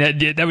imagine. I mean,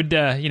 that would,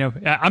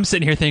 I'm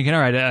sitting here thinking, all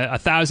right,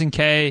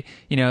 1,000K,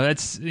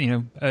 that's,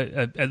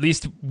 at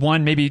least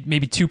one, maybe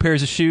 2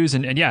 pairs of shoes.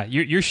 And yeah,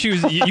 your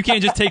shoes, you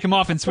can't just take them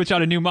off and switch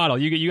out a new model.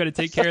 You got to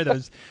take care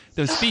of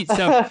those feet.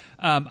 So,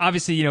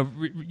 obviously,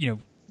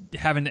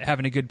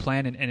 having a good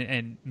plan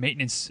and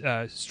maintenance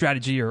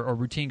strategy or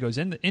routine goes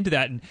into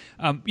that. And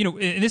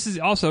and this is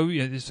also,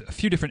 there's a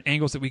few different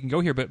angles that we can go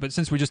here, but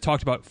since we just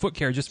talked about foot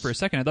care just for a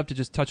second, I'd love to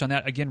just touch on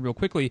that again real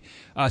quickly.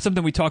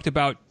 Something we talked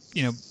about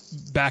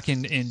back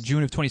in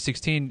June of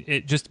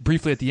 2016, just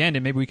briefly at the end,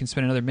 and maybe we can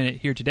spend another minute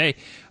here today.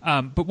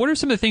 But what are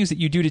some of the things that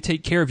you do to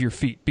take care of your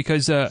feet?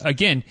 Because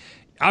again,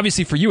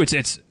 obviously for you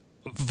it's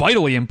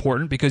vitally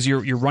important because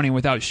you're running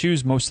without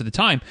shoes most of the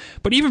time.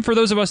 But even for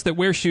those of us that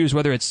wear shoes,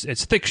 whether it's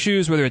thick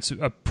shoes, whether it's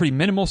a pretty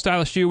minimal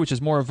style of shoe, which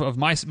is more of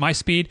my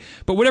speed,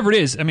 but whatever it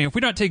is, I mean, if we're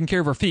not taking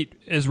care of our feet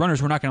as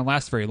runners, we're not going to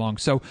last very long.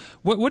 So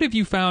what have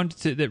you found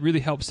that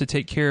really helps to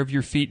take care of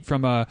your feet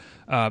from a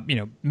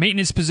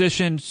maintenance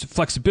position,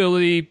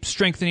 flexibility,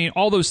 strengthening,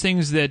 all those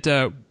things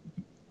that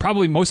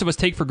probably most of us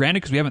take for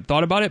granted because we haven't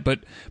thought about it, but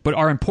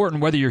are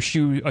important whether you're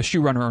a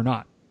shoe runner or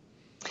not?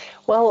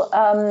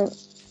 Well,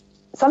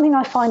 something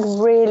I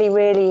find really,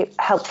 really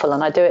helpful,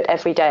 and I do it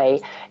every day,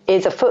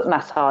 is a foot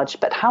massage.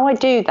 But how I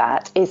do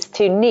that is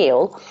to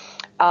kneel,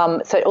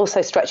 so it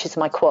also stretches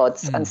my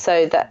quads. And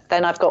so that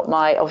then I've got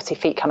my, obviously,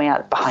 feet coming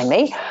out behind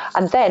me.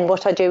 And then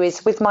what I do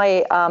is with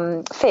my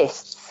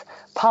fists,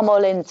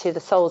 pummel into the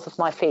soles of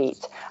my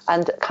feet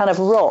and kind of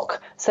rock,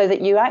 so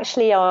that you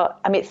actually are,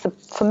 I mean,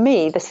 for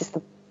me, this is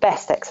the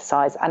best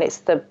exercise, and it's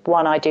the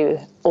one I do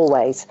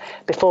always,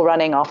 before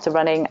running, after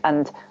running,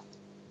 and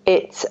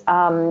it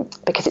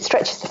because it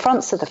stretches the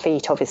fronts of the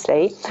feet,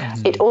 obviously.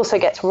 It also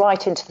gets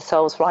right into the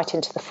soles, right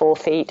into the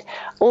forefeet.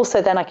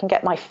 Also, then I can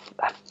get my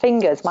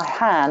fingers, my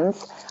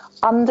hands,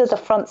 under the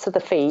fronts of the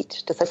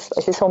feet.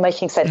 Is this all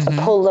making sense? And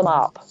pull them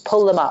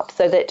up,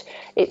 so that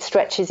it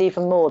stretches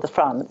even more the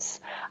fronts.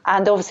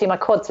 And obviously my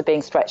quads are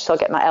being stretched, so I'll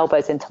get my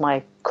elbows into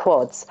my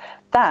quads.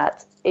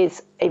 That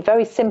is a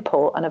very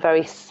simple and a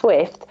very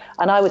swift,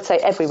 and I would say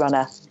every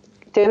runner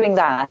doing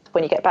that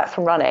when you get back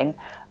from running,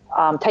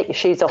 take your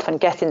shoes off and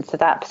get into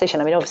that position.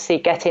 I mean, obviously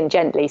get in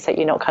gently so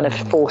you're not kind of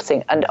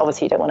forcing, and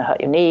obviously you don't want to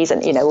hurt your knees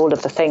and, all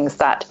of the things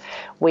that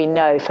we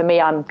know. For me,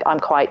 I'm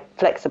quite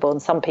flexible,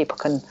 and some people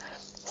can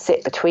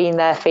sit between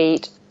their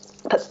feet,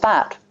 but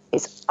that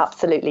is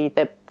absolutely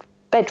the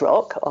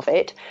bedrock of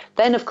it.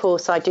 Then, of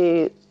course, I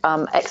do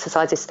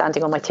exercises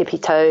standing on my tippy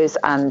toes,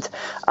 and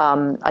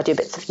I do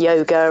bits of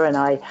yoga, and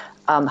I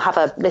have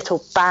a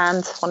little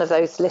band, one of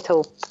those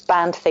little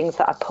band things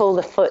that I pull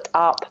the foot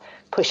up,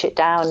 push it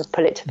down,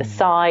 pull it to the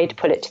side,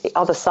 pull it to the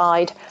other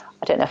side.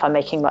 I don't know if I'm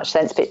making much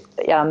sense, but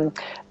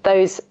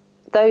those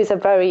are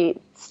very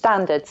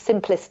standard,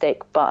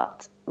 simplistic,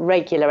 but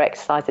regular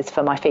exercises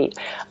for my feet.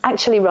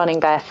 Actually, running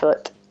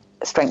barefoot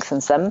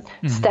strengthens them.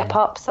 Step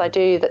ups I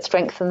do that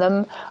strengthen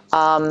them.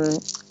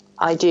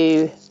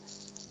 I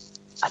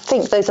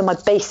think those are my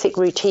basic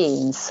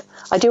routines.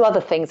 I do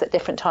other things at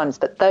different times,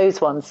 but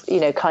those ones,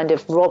 kind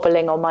of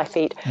wobbling on my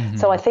feet.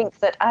 So I think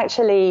that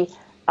actually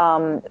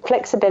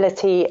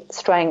flexibility,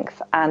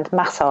 strength, and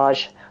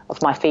massage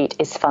of my feet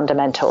is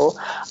fundamental.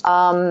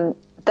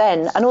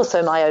 Then, and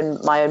also my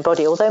own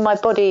body. Although my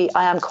body,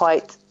 I am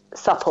quite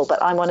supple,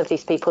 but I'm one of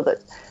these people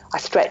that I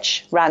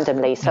stretch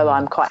randomly. So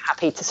I'm quite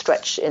happy to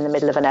stretch in the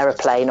middle of an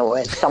aeroplane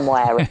or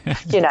somewhere,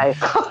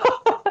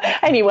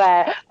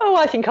 anywhere. Oh,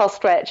 I think I'll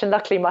stretch. And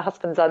luckily my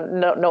husband's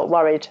not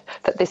worried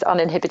that this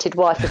uninhibited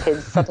wife of his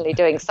is suddenly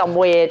doing some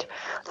weird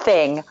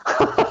thing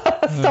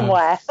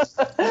somewhere.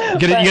 You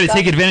got to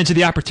take advantage of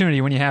the opportunity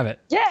when you have it.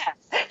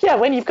 Yeah,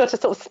 when you've got a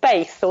sort of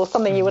space or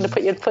something you want to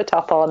put your foot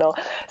up on.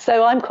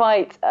 So I'm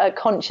quite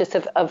conscious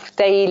of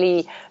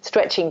daily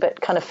stretching,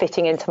 but kind of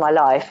fitting into my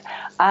life.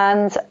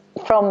 And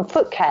from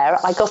foot care,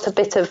 I got a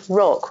bit of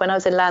rock. When I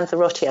was in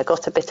Lanzarote, I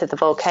got a bit of the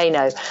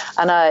volcano,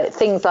 and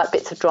things like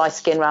bits of dry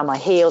skin around my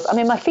heels. I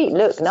mean, my feet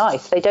look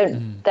nice. They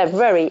don't, they're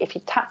very, if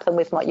you tap them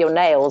with your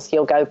nails,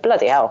 you'll go,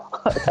 bloody hell.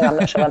 So I'm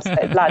not sure I'm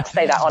allowed to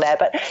say that on air,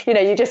 but,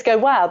 you just go,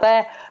 wow,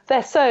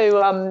 they're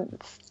so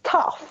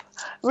tough,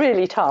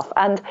 really tough.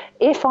 And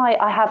if I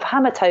have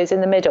hammer toes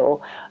in the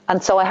middle,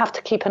 and so I have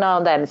to keep an eye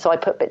on them, so I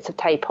put bits of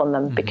tape on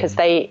them because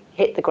they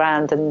hit the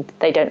ground and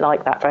they don't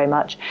like that very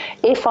much.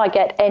 If I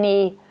get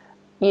any,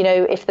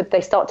 if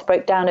they start to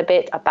break down a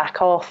bit, I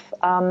back off.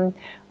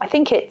 I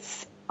think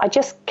I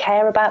just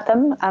care about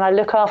them and I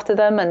look after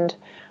them, and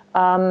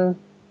I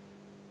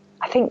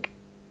think,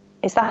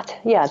 does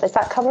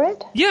that cover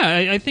it?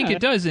 Yeah, I think it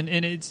does. And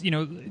it's,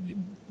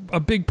 a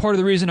big part of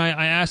the reason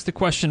I asked the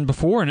question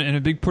before, and a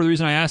big part of the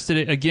reason I asked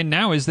it again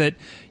now, is that,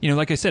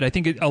 like I said, I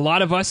think a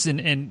lot of us,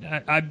 and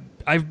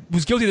I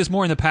was guilty of this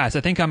more in the past.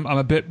 I think I'm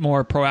a bit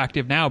more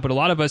proactive now, but a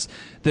lot of us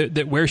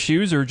that wear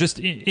shoes, or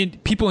just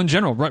people in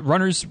general,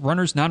 runners,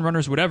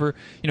 non-runners, whatever,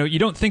 you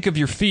don't think of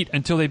your feet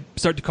until they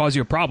start to cause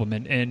you a problem.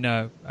 And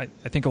I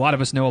think a lot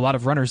of us know a lot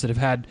of runners that have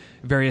had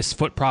various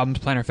foot problems,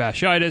 plantar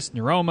fasciitis,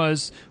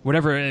 neuromas,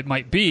 whatever it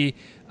might be,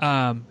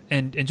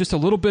 and just a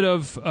little bit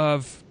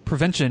of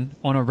prevention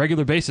on a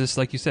regular basis,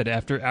 like you said,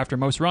 after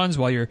most runs,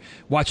 while you're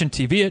watching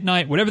TV at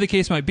night, whatever the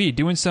case might be,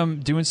 doing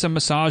some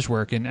massage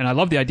work. And I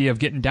love the idea of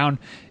getting down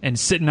and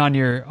sitting on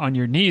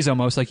your knees,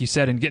 almost like you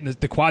said, and getting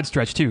the quad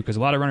stretch too, because a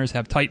lot of runners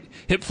have tight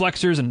hip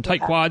flexors and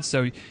tight quads.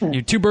 So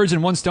you're two birds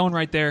in one stone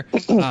right there.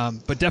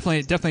 But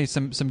definitely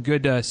some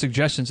good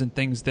suggestions and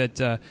things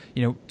that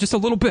just a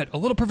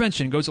little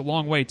prevention goes a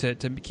long way to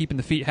keeping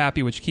the feet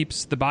happy, which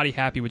keeps the body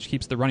happy, which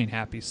keeps the running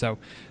happy. So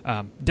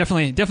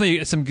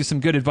definitely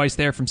some good advice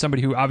there from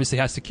somebody who obviously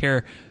has to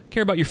care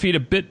about your feet a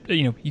bit.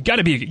 You got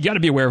to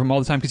be aware of them all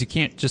the time, because you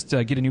can't just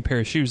get a new pair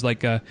of shoes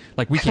like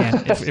we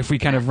can if we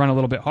kind of run a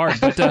little bit hard.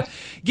 But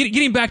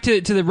getting back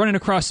to the running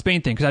across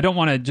Spain thing, because I don't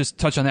want to just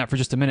touch on that for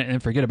just a minute and then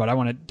forget about it. I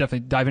want to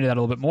definitely dive into that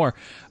a little bit more.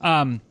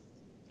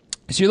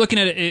 So you're looking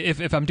at it,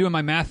 if I'm doing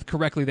my math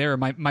correctly there, or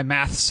my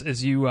maths,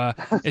 as you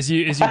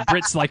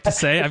Brits like to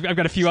say. I've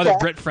got a few other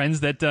Brit friends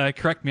that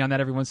correct me on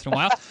that every once in a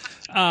while.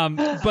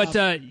 But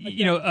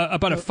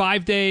about a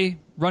 5-day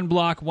run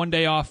block, 1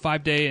 day off,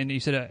 5-day, and you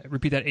said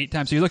repeat that 8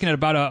 times. So you're looking at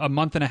about a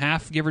month and a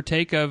half, give or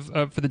take,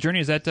 for the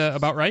journey. Is that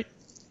about right?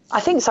 I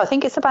think so. I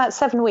think it's about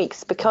 7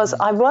 weeks, because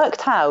I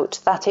worked out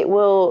that it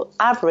will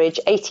average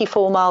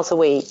 84 miles a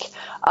week.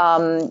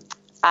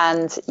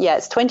 And yeah,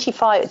 it's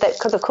 25,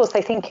 because of course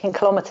they think in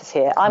kilometers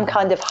here. I'm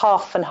kind of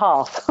half and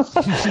half.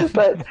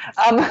 But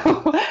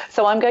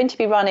so I'm going to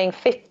be running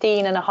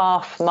 15 and a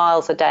half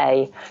miles a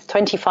day,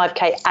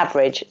 25k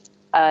average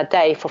a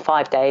day for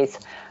 5 days,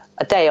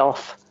 a day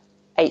off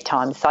 8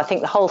 times. So I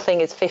think the whole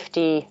thing is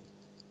 50.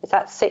 Is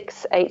that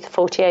 6, 8,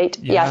 48?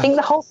 Yeah, I think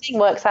the whole thing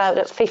works out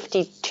at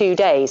 52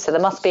 days. So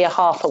there must be a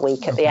half a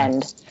week at the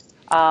end.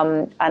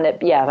 And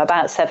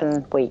about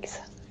 7 weeks.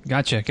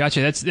 Gotcha.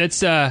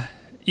 That's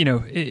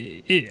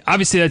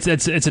obviously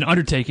it's an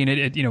undertaking.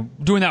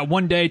 Doing that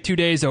 1 day, 2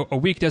 days, a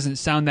week doesn't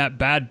sound that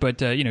bad,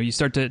 but you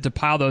start to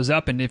pile those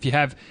up, and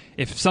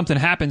if something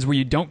happens where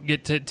you don't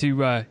get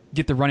to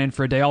get the run in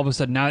for a day, all of a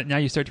sudden now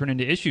you start to run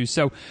into issues.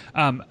 So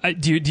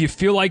do you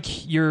feel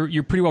like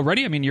you're pretty well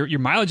ready? I mean, your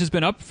mileage has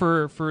been up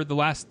for the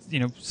last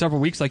several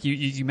weeks, like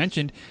you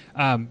mentioned.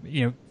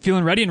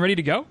 Feeling ready and ready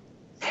to go.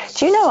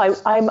 Do you know,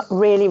 I'm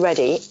really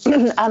ready,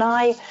 and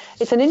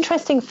it's an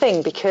interesting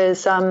thing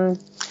because I'm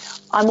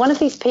one of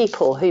these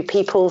people who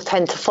people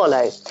tend to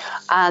follow.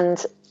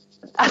 And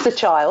as a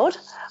child,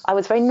 I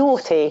was very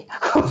naughty.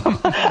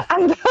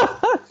 And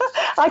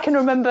I can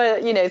remember,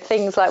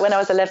 things like when I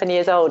was 11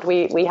 years old,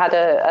 we had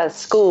a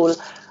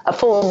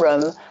form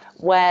room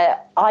where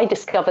I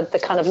discovered the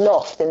kind of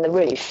loft in the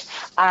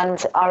roof.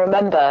 And I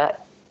remember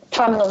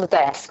climbing on the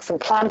desks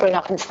and clambering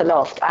up into the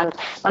loft and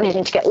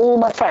managing to get all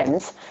my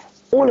friends,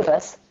 all of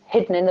us,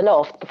 hidden in the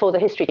loft before the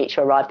history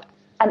teacher arrived.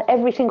 And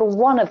every single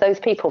one of those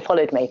people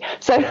followed me.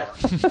 So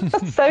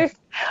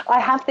I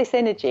have this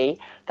energy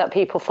that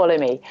people follow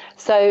me.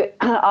 So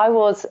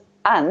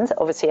and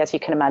obviously, as you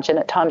can imagine,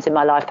 at times in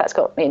my life, that's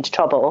got me into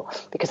trouble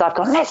because I've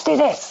gone, let's do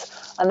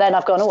this. And then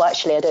I've gone, oh,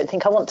 actually, I don't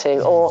think I want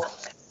to. Or,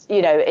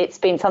 it's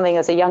been something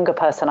as a younger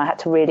person I had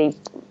to really,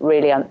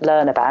 really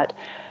learn about.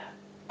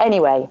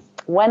 Anyway,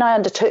 when I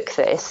undertook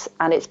this,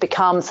 and it's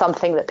become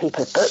something that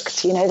people have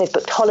booked, they've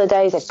booked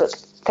holidays, they've booked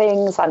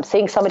things. I'm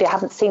seeing somebody I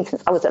haven't seen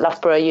since I was at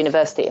Loughborough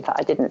University. In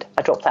fact,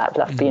 I dropped out of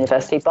Loughborough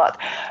University, but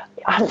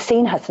I haven't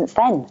seen her since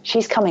then.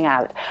 She's coming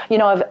out.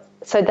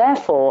 So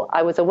therefore,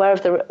 I was aware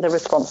of the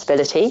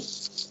responsibility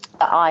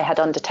that I had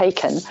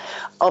undertaken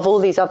of all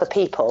these other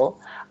people.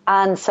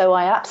 And so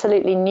I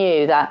absolutely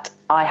knew that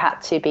I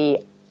had to be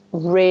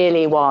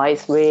really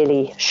wise,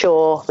 really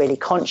sure, really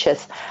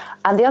conscious.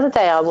 And the other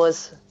day I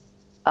was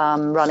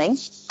running,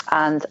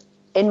 and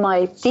in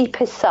my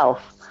deepest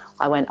self,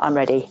 I went, I'm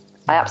ready.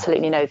 I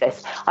absolutely know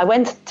this. I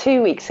went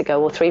 2 weeks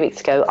ago or 3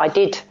 weeks ago. I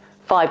did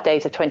 5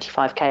 days of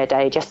 25k a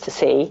day just to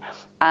see,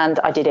 and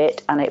I did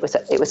it, and it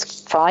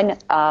was fine.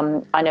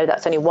 I know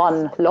that's only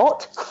one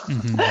lot,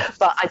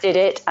 but I did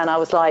it, and I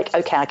was like,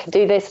 okay, I can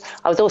do this.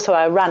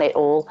 I ran it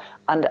all,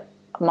 and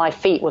my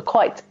feet were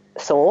quite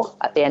sore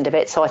at the end of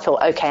it, so I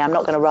thought, okay, I'm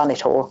not going to run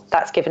it all.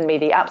 That's given me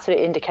the absolute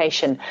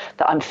indication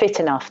that I'm fit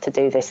enough to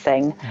do this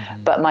thing,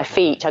 but my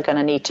feet are going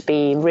to need to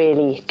be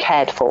really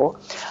cared for.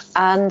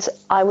 And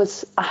I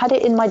had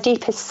it in my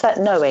deepest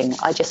knowing.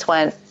 I just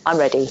went, I'm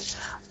ready.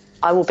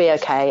 I will be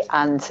okay.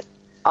 And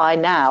I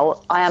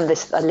am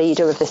a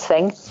leader of this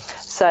thing.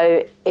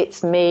 So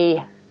it's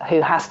me who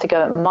has to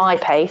go at my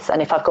pace.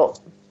 And if I've got,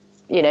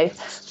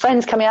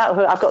 friends coming out,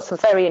 I've got some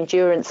very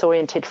endurance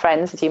oriented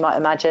friends, as you might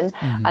imagine.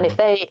 And if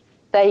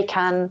they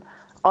can,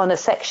 on a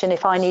section,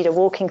 if I need a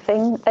walking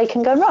thing, they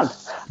can go run.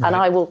 Right. And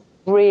I will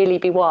really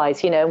be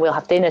wise. We'll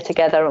have dinner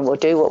together and we'll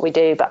do what we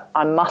do, but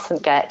I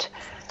mustn't get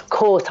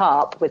caught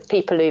up with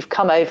people who've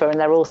come over and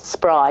they're all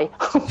spry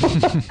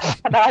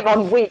and I'm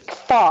on week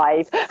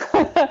 5.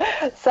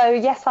 So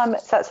yes,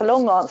 that's a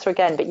long answer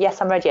again, but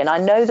yes, I'm ready. And I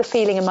know the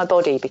feeling in my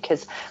body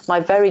because my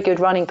very good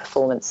running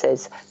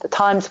performances, the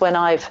times when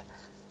I've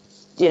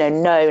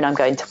known I'm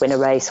going to win a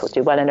race or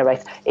do well in a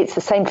race, it's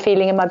the same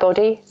feeling in my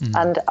body.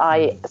 And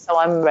so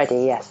I'm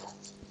ready. Yes.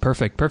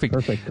 Perfect.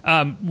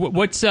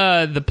 What's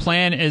the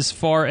plan as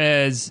far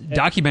as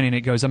documenting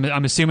it goes?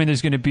 I'm assuming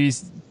there's going to be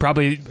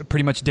probably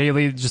pretty much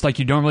daily, just like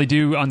you normally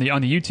do on the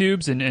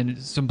YouTubes and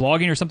some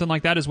blogging or something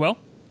like that as well.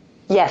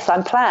 Yes,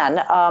 I'm plan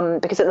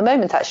because at the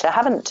moment actually I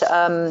haven't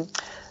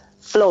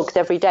vlogged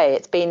every day.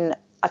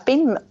 I've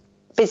been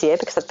busier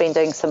because I've been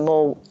doing some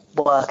more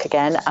work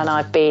again, and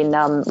I've been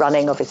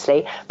running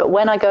obviously. But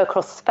when I go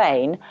across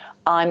Spain,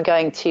 I'm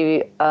going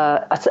to,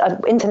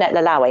 internet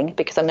allowing,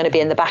 because I'm going to be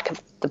in the back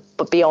of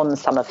beyond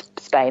some of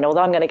Spain,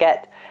 although I'm going to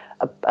get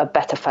a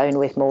better phone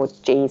with more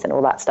Gs and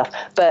all that stuff.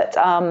 But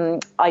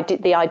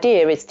the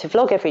idea is to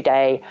vlog every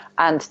day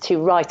and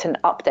to write an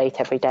update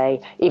every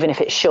day, even if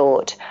it's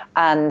short.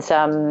 And,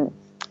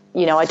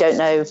 I don't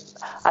know,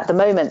 at the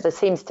moment there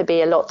seems to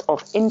be a lot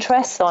of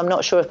interest, so I'm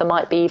not sure if there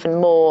might be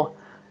even more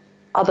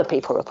other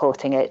people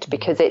reporting it,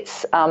 because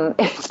it's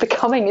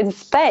becoming in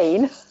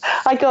Spain.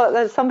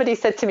 Somebody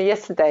said to me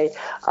yesterday,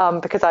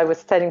 because I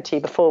was telling to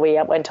you before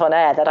we went on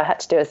air that I had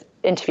to do an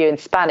interview in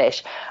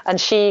Spanish, and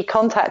she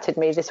contacted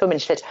me, this woman,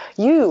 she said,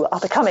 you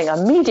are becoming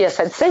a media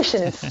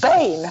sensation in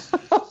Spain.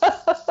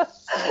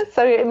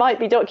 So it might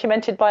be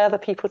documented by other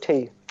people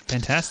too.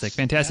 Fantastic.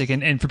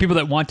 And for people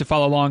that want to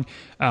follow along,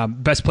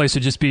 best place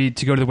would just be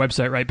to go to the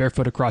website, right?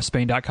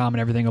 barefootacrossspain.com,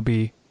 and everything will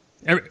be,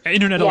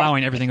 internet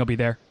allowing, everything will be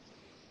there.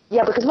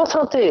 Yeah, because what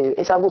I'll do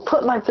is I will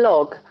put my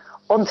vlog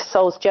onto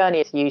Soul's Journey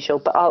as usual,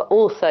 but I'll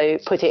also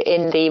put it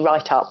in the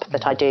write-up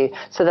that I do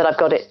so that I've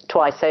got it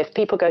twice. So if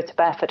people go to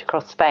Barefoot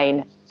Across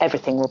Spain,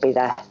 everything will be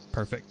there.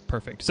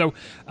 Perfect. So,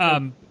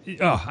 what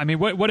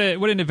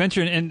an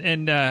adventure.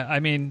 And I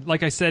mean,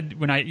 like I said,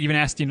 when I even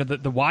asked,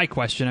 the why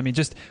question, I mean,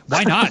 just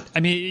why not? I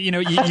mean,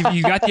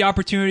 you got the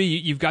opportunity,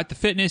 you've got the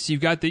fitness,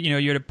 you've got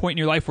you're at a point in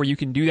your life where you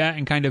can do that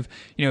and kind of,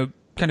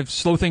 kind of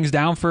slow things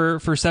down for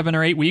 7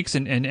 or 8 weeks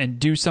and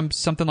do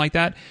something like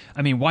that,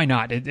 I mean, why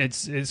not?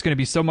 It's going to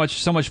be so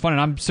much fun,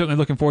 and I'm certainly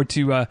looking forward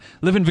to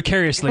living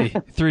vicariously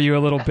through you a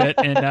little bit.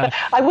 And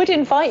I would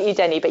invite you,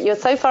 Denny, but you're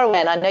so far away,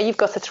 and I know you've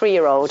got a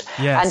 3-year-old,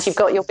 yes, and you've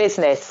got your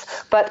business.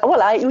 But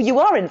you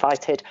are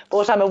invited. But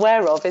what I'm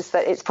aware of is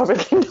that it's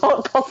probably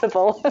not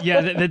possible.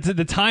 Yeah,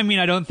 the timing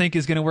I don't think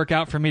is going to work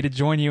out for me to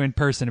join you in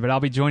person, but I'll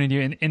be joining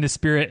you in the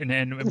spirit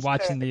and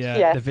watching the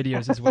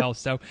videos as well.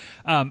 So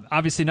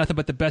obviously nothing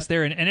but the best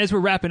there. And as we're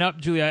wrapping up,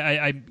 Julia,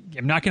 I'm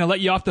not going to let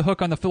you off the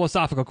hook on the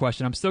philosophical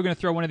question. I'm still going to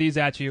throw one of these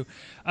at you,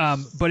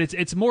 but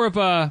it's more of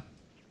a,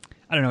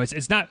 I don't know.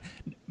 It's not.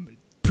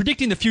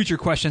 Predicting the future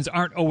questions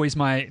aren't always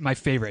my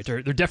favorite,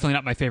 or they're definitely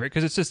not my favorite,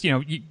 because it's just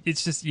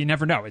you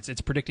never know.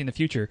 It's predicting the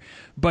future.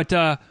 But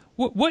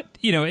what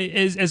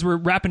as we're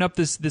wrapping up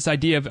this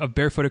idea of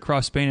Barefoot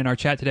across Spain in our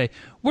chat today,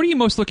 what are you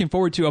most looking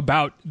forward to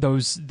about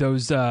those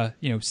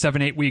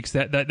 7-8 weeks,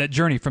 that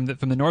journey from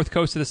the north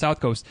coast to the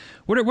south coast?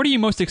 What are you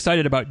most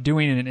excited about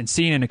doing and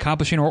seeing and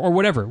accomplishing, or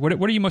whatever? What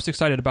are you most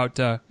excited about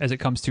as it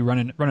comes to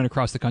running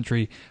across the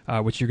country,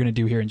 which you're going to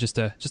do here in just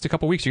a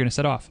couple weeks? You're going to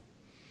set off.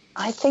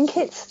 I think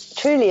it's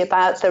truly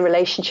about the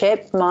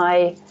relationship,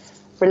 my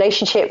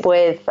relationship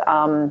with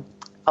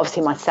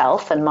obviously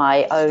myself and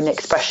my own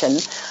expression,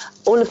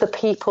 all of the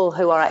people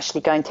who are actually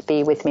going to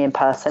be with me in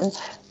person,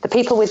 the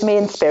people with me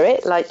in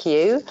spirit, like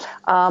you,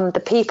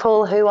 the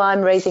people who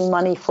I'm raising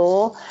money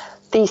for,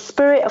 the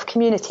spirit of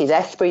community, the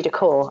esprit de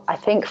corps. I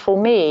think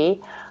for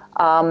me,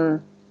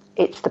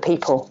 it's the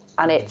people,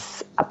 and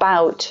it's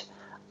about,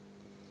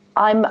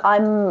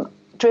 I'm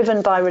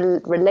driven by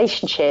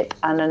relationship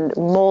and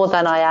more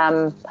than I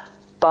am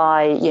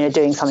by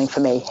doing something for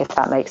me, if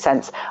that makes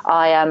sense.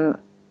 I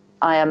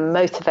am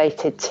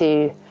motivated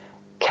to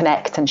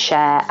connect and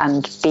share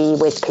and be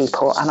with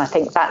people, and I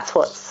think that's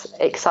what's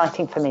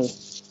exciting for me.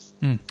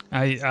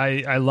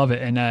 I love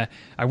it, and I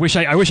wish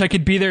I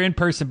could be there in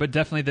person, but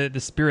definitely the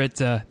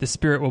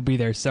spirit will be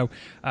there. So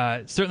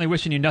certainly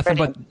wishing you nothing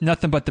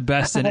but the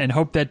best, and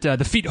hope that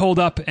the feet hold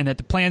up and that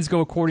the plans go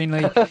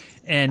accordingly.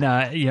 And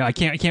I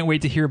can't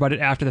wait to hear about it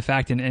after the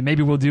fact, and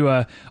maybe we'll do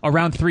a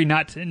round 3,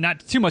 not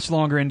too much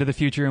longer into the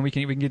future, and we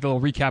can get a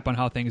little recap on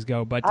how things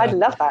go. But I'd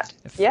love that.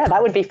 Yeah,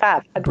 that would be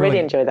fab. I'd really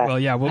enjoy that. Well,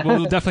 yeah,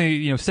 we'll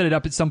definitely set it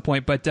up at some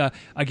point. But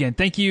again,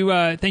 thank you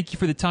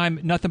for the time.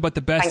 Nothing but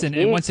the best.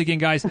 And once again,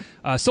 guys,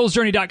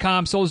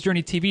 soulsjourney.com,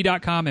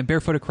 soulsjourneytv.com, and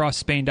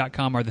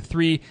barefootacrossspain.com are the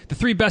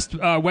three best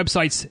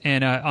websites,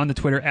 and on the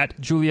Twitter at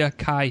Julia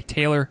Kai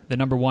Taylor, the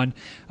number 1.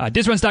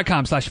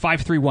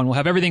 Dizruns.com/531. We'll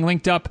have everything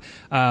linked up.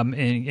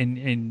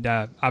 And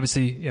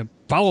obviously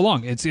follow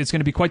along. It's going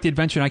to be quite the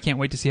adventure, and I can't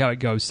wait to see how it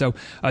goes. So,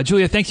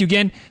 Julia, thank you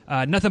again.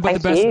 Nothing but the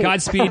best.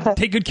 Godspeed.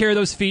 Take good care of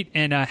those feet,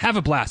 and have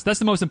a blast. That's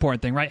the most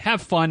important thing, right?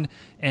 Have fun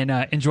and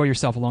enjoy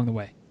yourself along the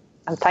way.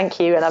 And thank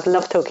you, and I've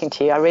loved talking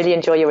to you. I really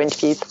enjoy your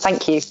interviews.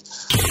 Thank you.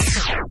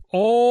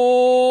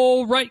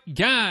 All right,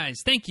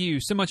 guys. Thank you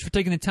so much for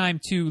taking the time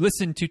to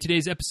listen to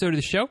today's episode of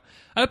the show.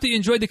 I hope that you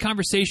enjoyed the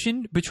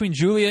conversation between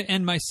Julia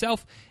and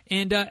myself.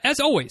 And as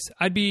always,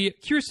 I'd be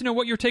curious to know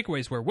what your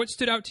takeaways were. What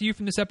stood out to you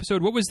from this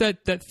episode? What was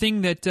that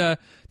thing that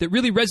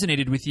really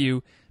resonated with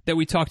you that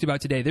we talked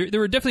about today? There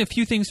were definitely a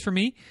few things for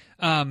me,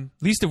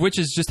 least of which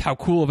is just how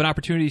cool of an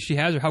opportunity she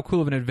has, or how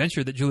cool of an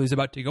adventure that Julia's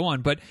about to go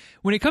on. But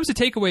when it comes to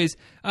takeaways,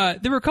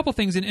 there were a couple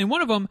things, and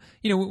one of them,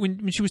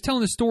 when she was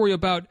telling the story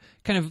about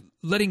kind of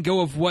letting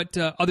go of what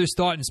others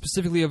thought, and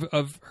specifically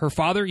of her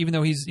father, even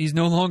though he's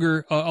no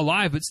longer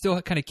alive, but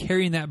still kind of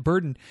carrying that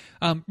burden,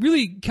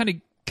 really kind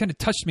of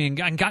touched me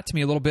and got to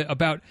me a little bit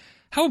about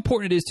how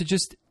important it is to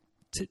just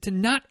to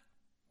not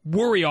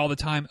worry all the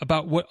time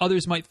about what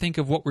others might think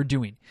of what we're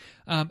doing.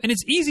 And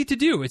it's easy to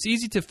do. It's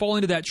easy to fall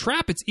into that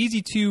trap. It's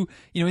easy to,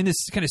 in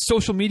this kind of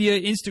social media,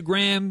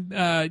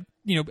 Instagram,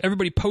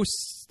 everybody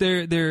posts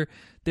their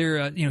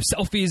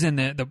selfies and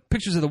the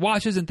pictures of the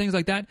watches and things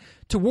like that,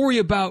 to worry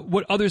about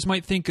what others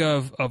might think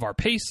of our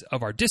pace,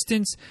 of our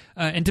distance,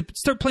 and to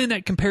start playing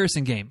that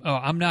comparison game. Oh,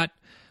 I'm not,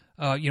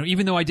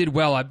 even though I did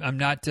well, I'm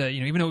not,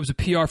 even though it was a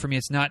PR for me,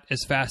 it's not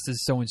as fast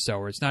as so-and-so,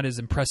 or it's not as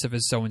impressive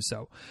as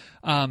so-and-so.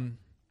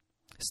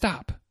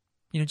 Stop.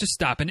 Just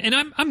stop. And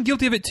I'm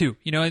guilty of it too.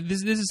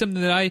 This is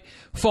something that I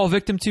fall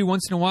victim to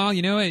once in a while.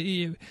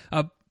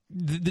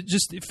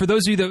 Just for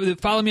those of you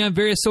that follow me on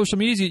various social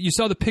medias, you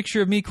saw the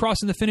picture of me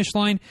crossing the finish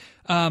line,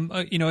 at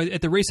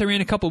the race I ran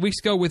a couple of weeks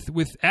ago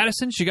with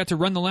Addison. She got to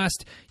run the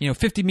last,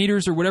 50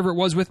 meters or whatever it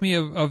was with me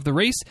of the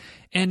race.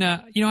 And,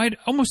 I'd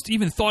almost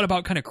even thought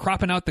about kind of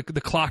cropping out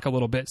the clock a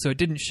little bit so it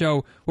didn't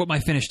show what my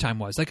finish time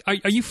was. Like,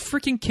 are you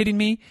freaking kidding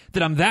me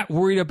that I'm that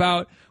worried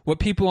about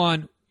what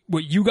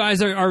you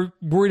guys are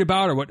worried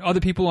about, or what other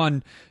people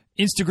on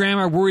Instagram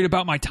are worried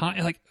about my time?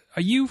 Like,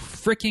 are you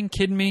freaking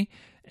kidding me?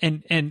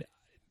 And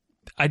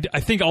I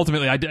think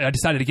ultimately I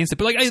decided against it,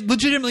 but like, I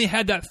legitimately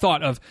had that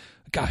thought of,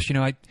 gosh,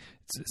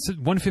 it's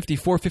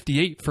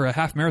 1:54:58 for a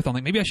half marathon.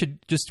 Like, maybe I should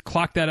just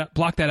block that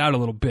out a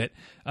little bit,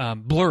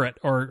 blur it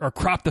or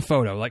crop the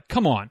photo. Like,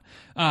 come on.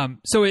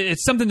 So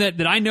it's something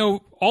that I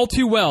know all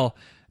too well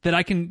that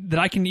I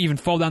can even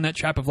fall down that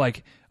trap of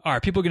like, are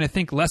people going to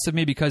think less of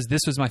me because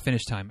this was my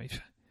finish time?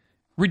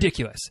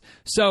 Ridiculous.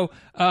 So,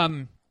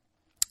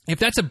 if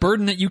that's a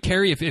burden that you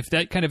carry, if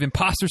that kind of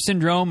imposter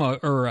syndrome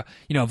or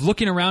of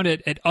looking around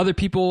at other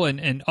people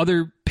and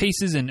other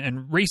paces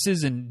and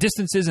races and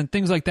distances and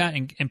things like that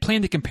and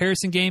playing the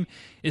comparison game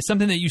is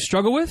something that you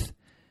struggle with,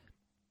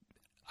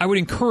 I would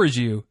encourage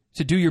you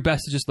to do your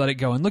best to just let it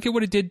go. And look at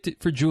what it did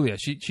for Julia.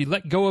 She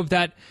let go of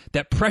that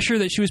pressure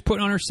that she was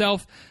putting on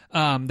herself,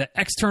 that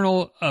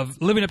external of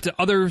living up to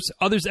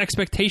others'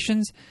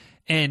 expectations,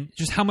 and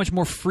just how much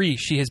more free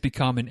she has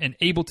become and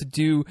able to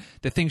do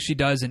the things she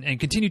does and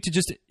continue to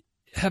just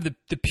have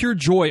the pure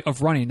joy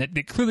of running that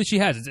clearly she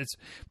has. It's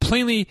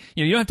plainly,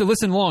 you don't have to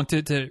listen long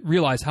to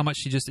realize how much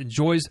she just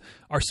enjoys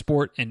our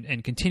sport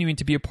and continuing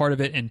to be a part of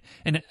it and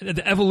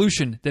the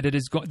evolution that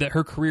that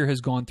her career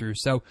has gone through.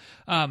 So,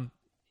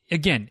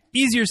 again,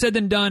 easier said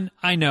than done,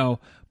 I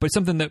know, but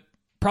something that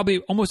probably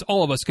almost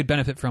all of us could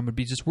benefit from would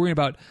be just worrying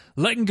about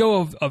letting go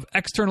of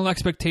external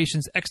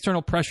expectations,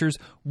 external pressures,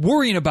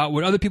 worrying about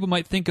what other people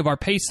might think of our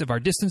pace, of our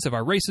distance, of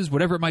our races,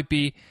 whatever it might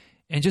be,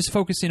 and just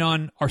focusing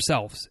on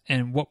ourselves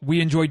and what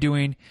we enjoy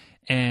doing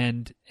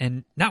and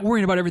not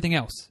worrying about everything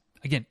else.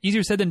 Again,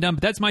 easier said than done,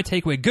 but that's my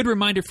takeaway. Good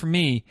reminder for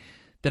me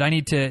that I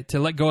need to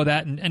let go of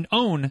that and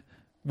own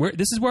where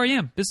this is where I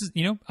am. This is,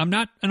 I'm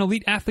not an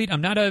elite athlete.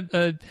 I'm not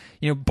a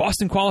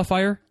Boston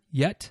qualifier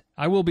yet.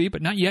 I will be,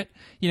 but not yet,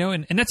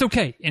 and that's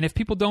okay. And if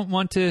people don't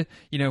want to,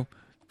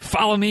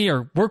 follow me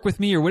or work with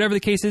me or whatever the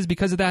case is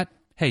because of that,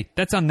 hey,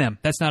 that's on them.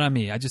 That's not on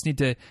me. I just need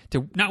to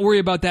not worry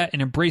about that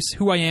and embrace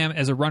who I am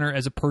as a runner,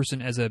 as a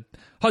person, as a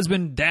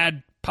husband,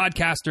 dad,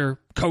 podcaster,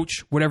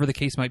 coach, whatever the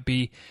case might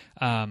be.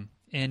 Maybe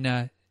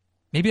that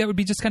would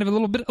be just kind of a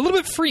little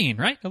bit freeing,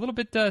 right? A little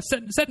bit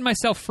setting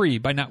myself free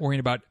by not worrying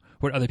about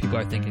what other people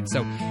are thinking.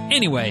 So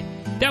anyway,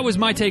 that was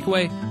my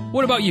takeaway.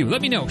 What about you?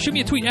 Let me know. Shoot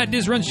me a tweet at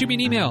DizRuns. Shoot me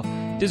an email,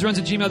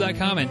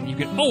 dizruns@gmail.com. And you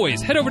can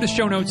always head over to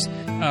show notes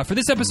for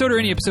this episode or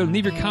any episode and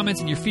leave your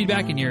comments and your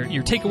feedback and your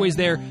takeaways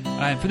there.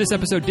 And for this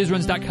episode,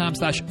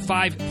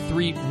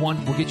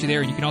 dizruns.com/531 will get you there.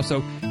 And you can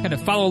also kind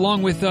of follow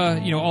along with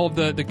all of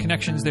the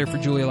connections there for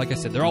Julia. Like I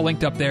said, they're all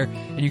linked up there,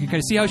 and you can kind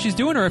of see how she's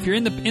doing. Or if you're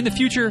in the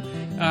future,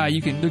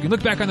 you can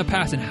look back on the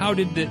past and how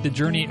did the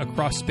journey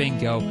across Spain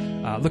go.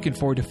 Looking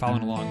forward to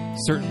following along.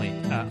 Certainly,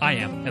 I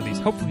am, at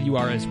least. Hopefully you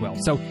are as well.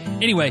 So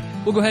anyway,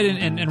 we'll go ahead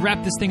and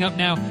wrap this thing up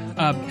now.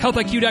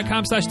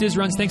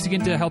 HealthIQ.com/DizRuns. Thanks again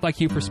to Health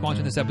IQ for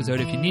sponsoring this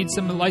episode. If you need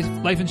some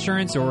life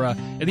insurance or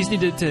at least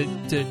need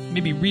to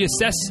maybe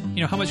reassess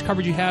how much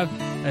coverage you have,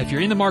 if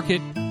you're in the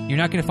market, you're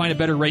not going to find a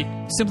better rate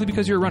simply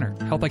because you're a runner.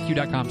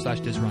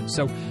 HealthIQ.com/DizRuns.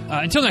 So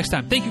until next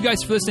time, thank you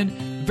guys for listening.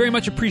 Very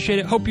much appreciate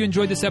it. Hope you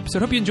enjoyed this episode.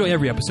 Hope you enjoy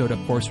every episode, of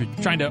course. We're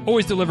trying to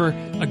always deliver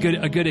a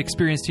good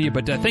experience to you.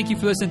 But thank you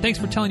for listening. Thanks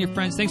for telling your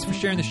friends. Thanks for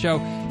sharing the show.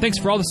 Thanks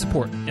for all the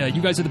support.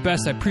 You guys are the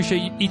best. I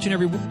appreciate each and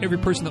every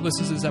person that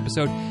listens to this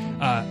episode,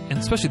 and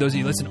especially those of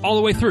you who listen all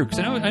the way through, because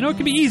I know it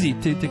can be easy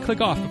to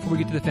click off before we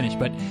get to the finish.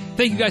 But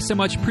thank you guys so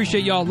much.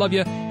 Appreciate y'all. Love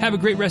you. Have a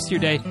great rest of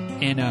your day,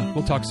 and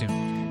we'll talk soon.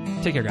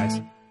 Take care, guys.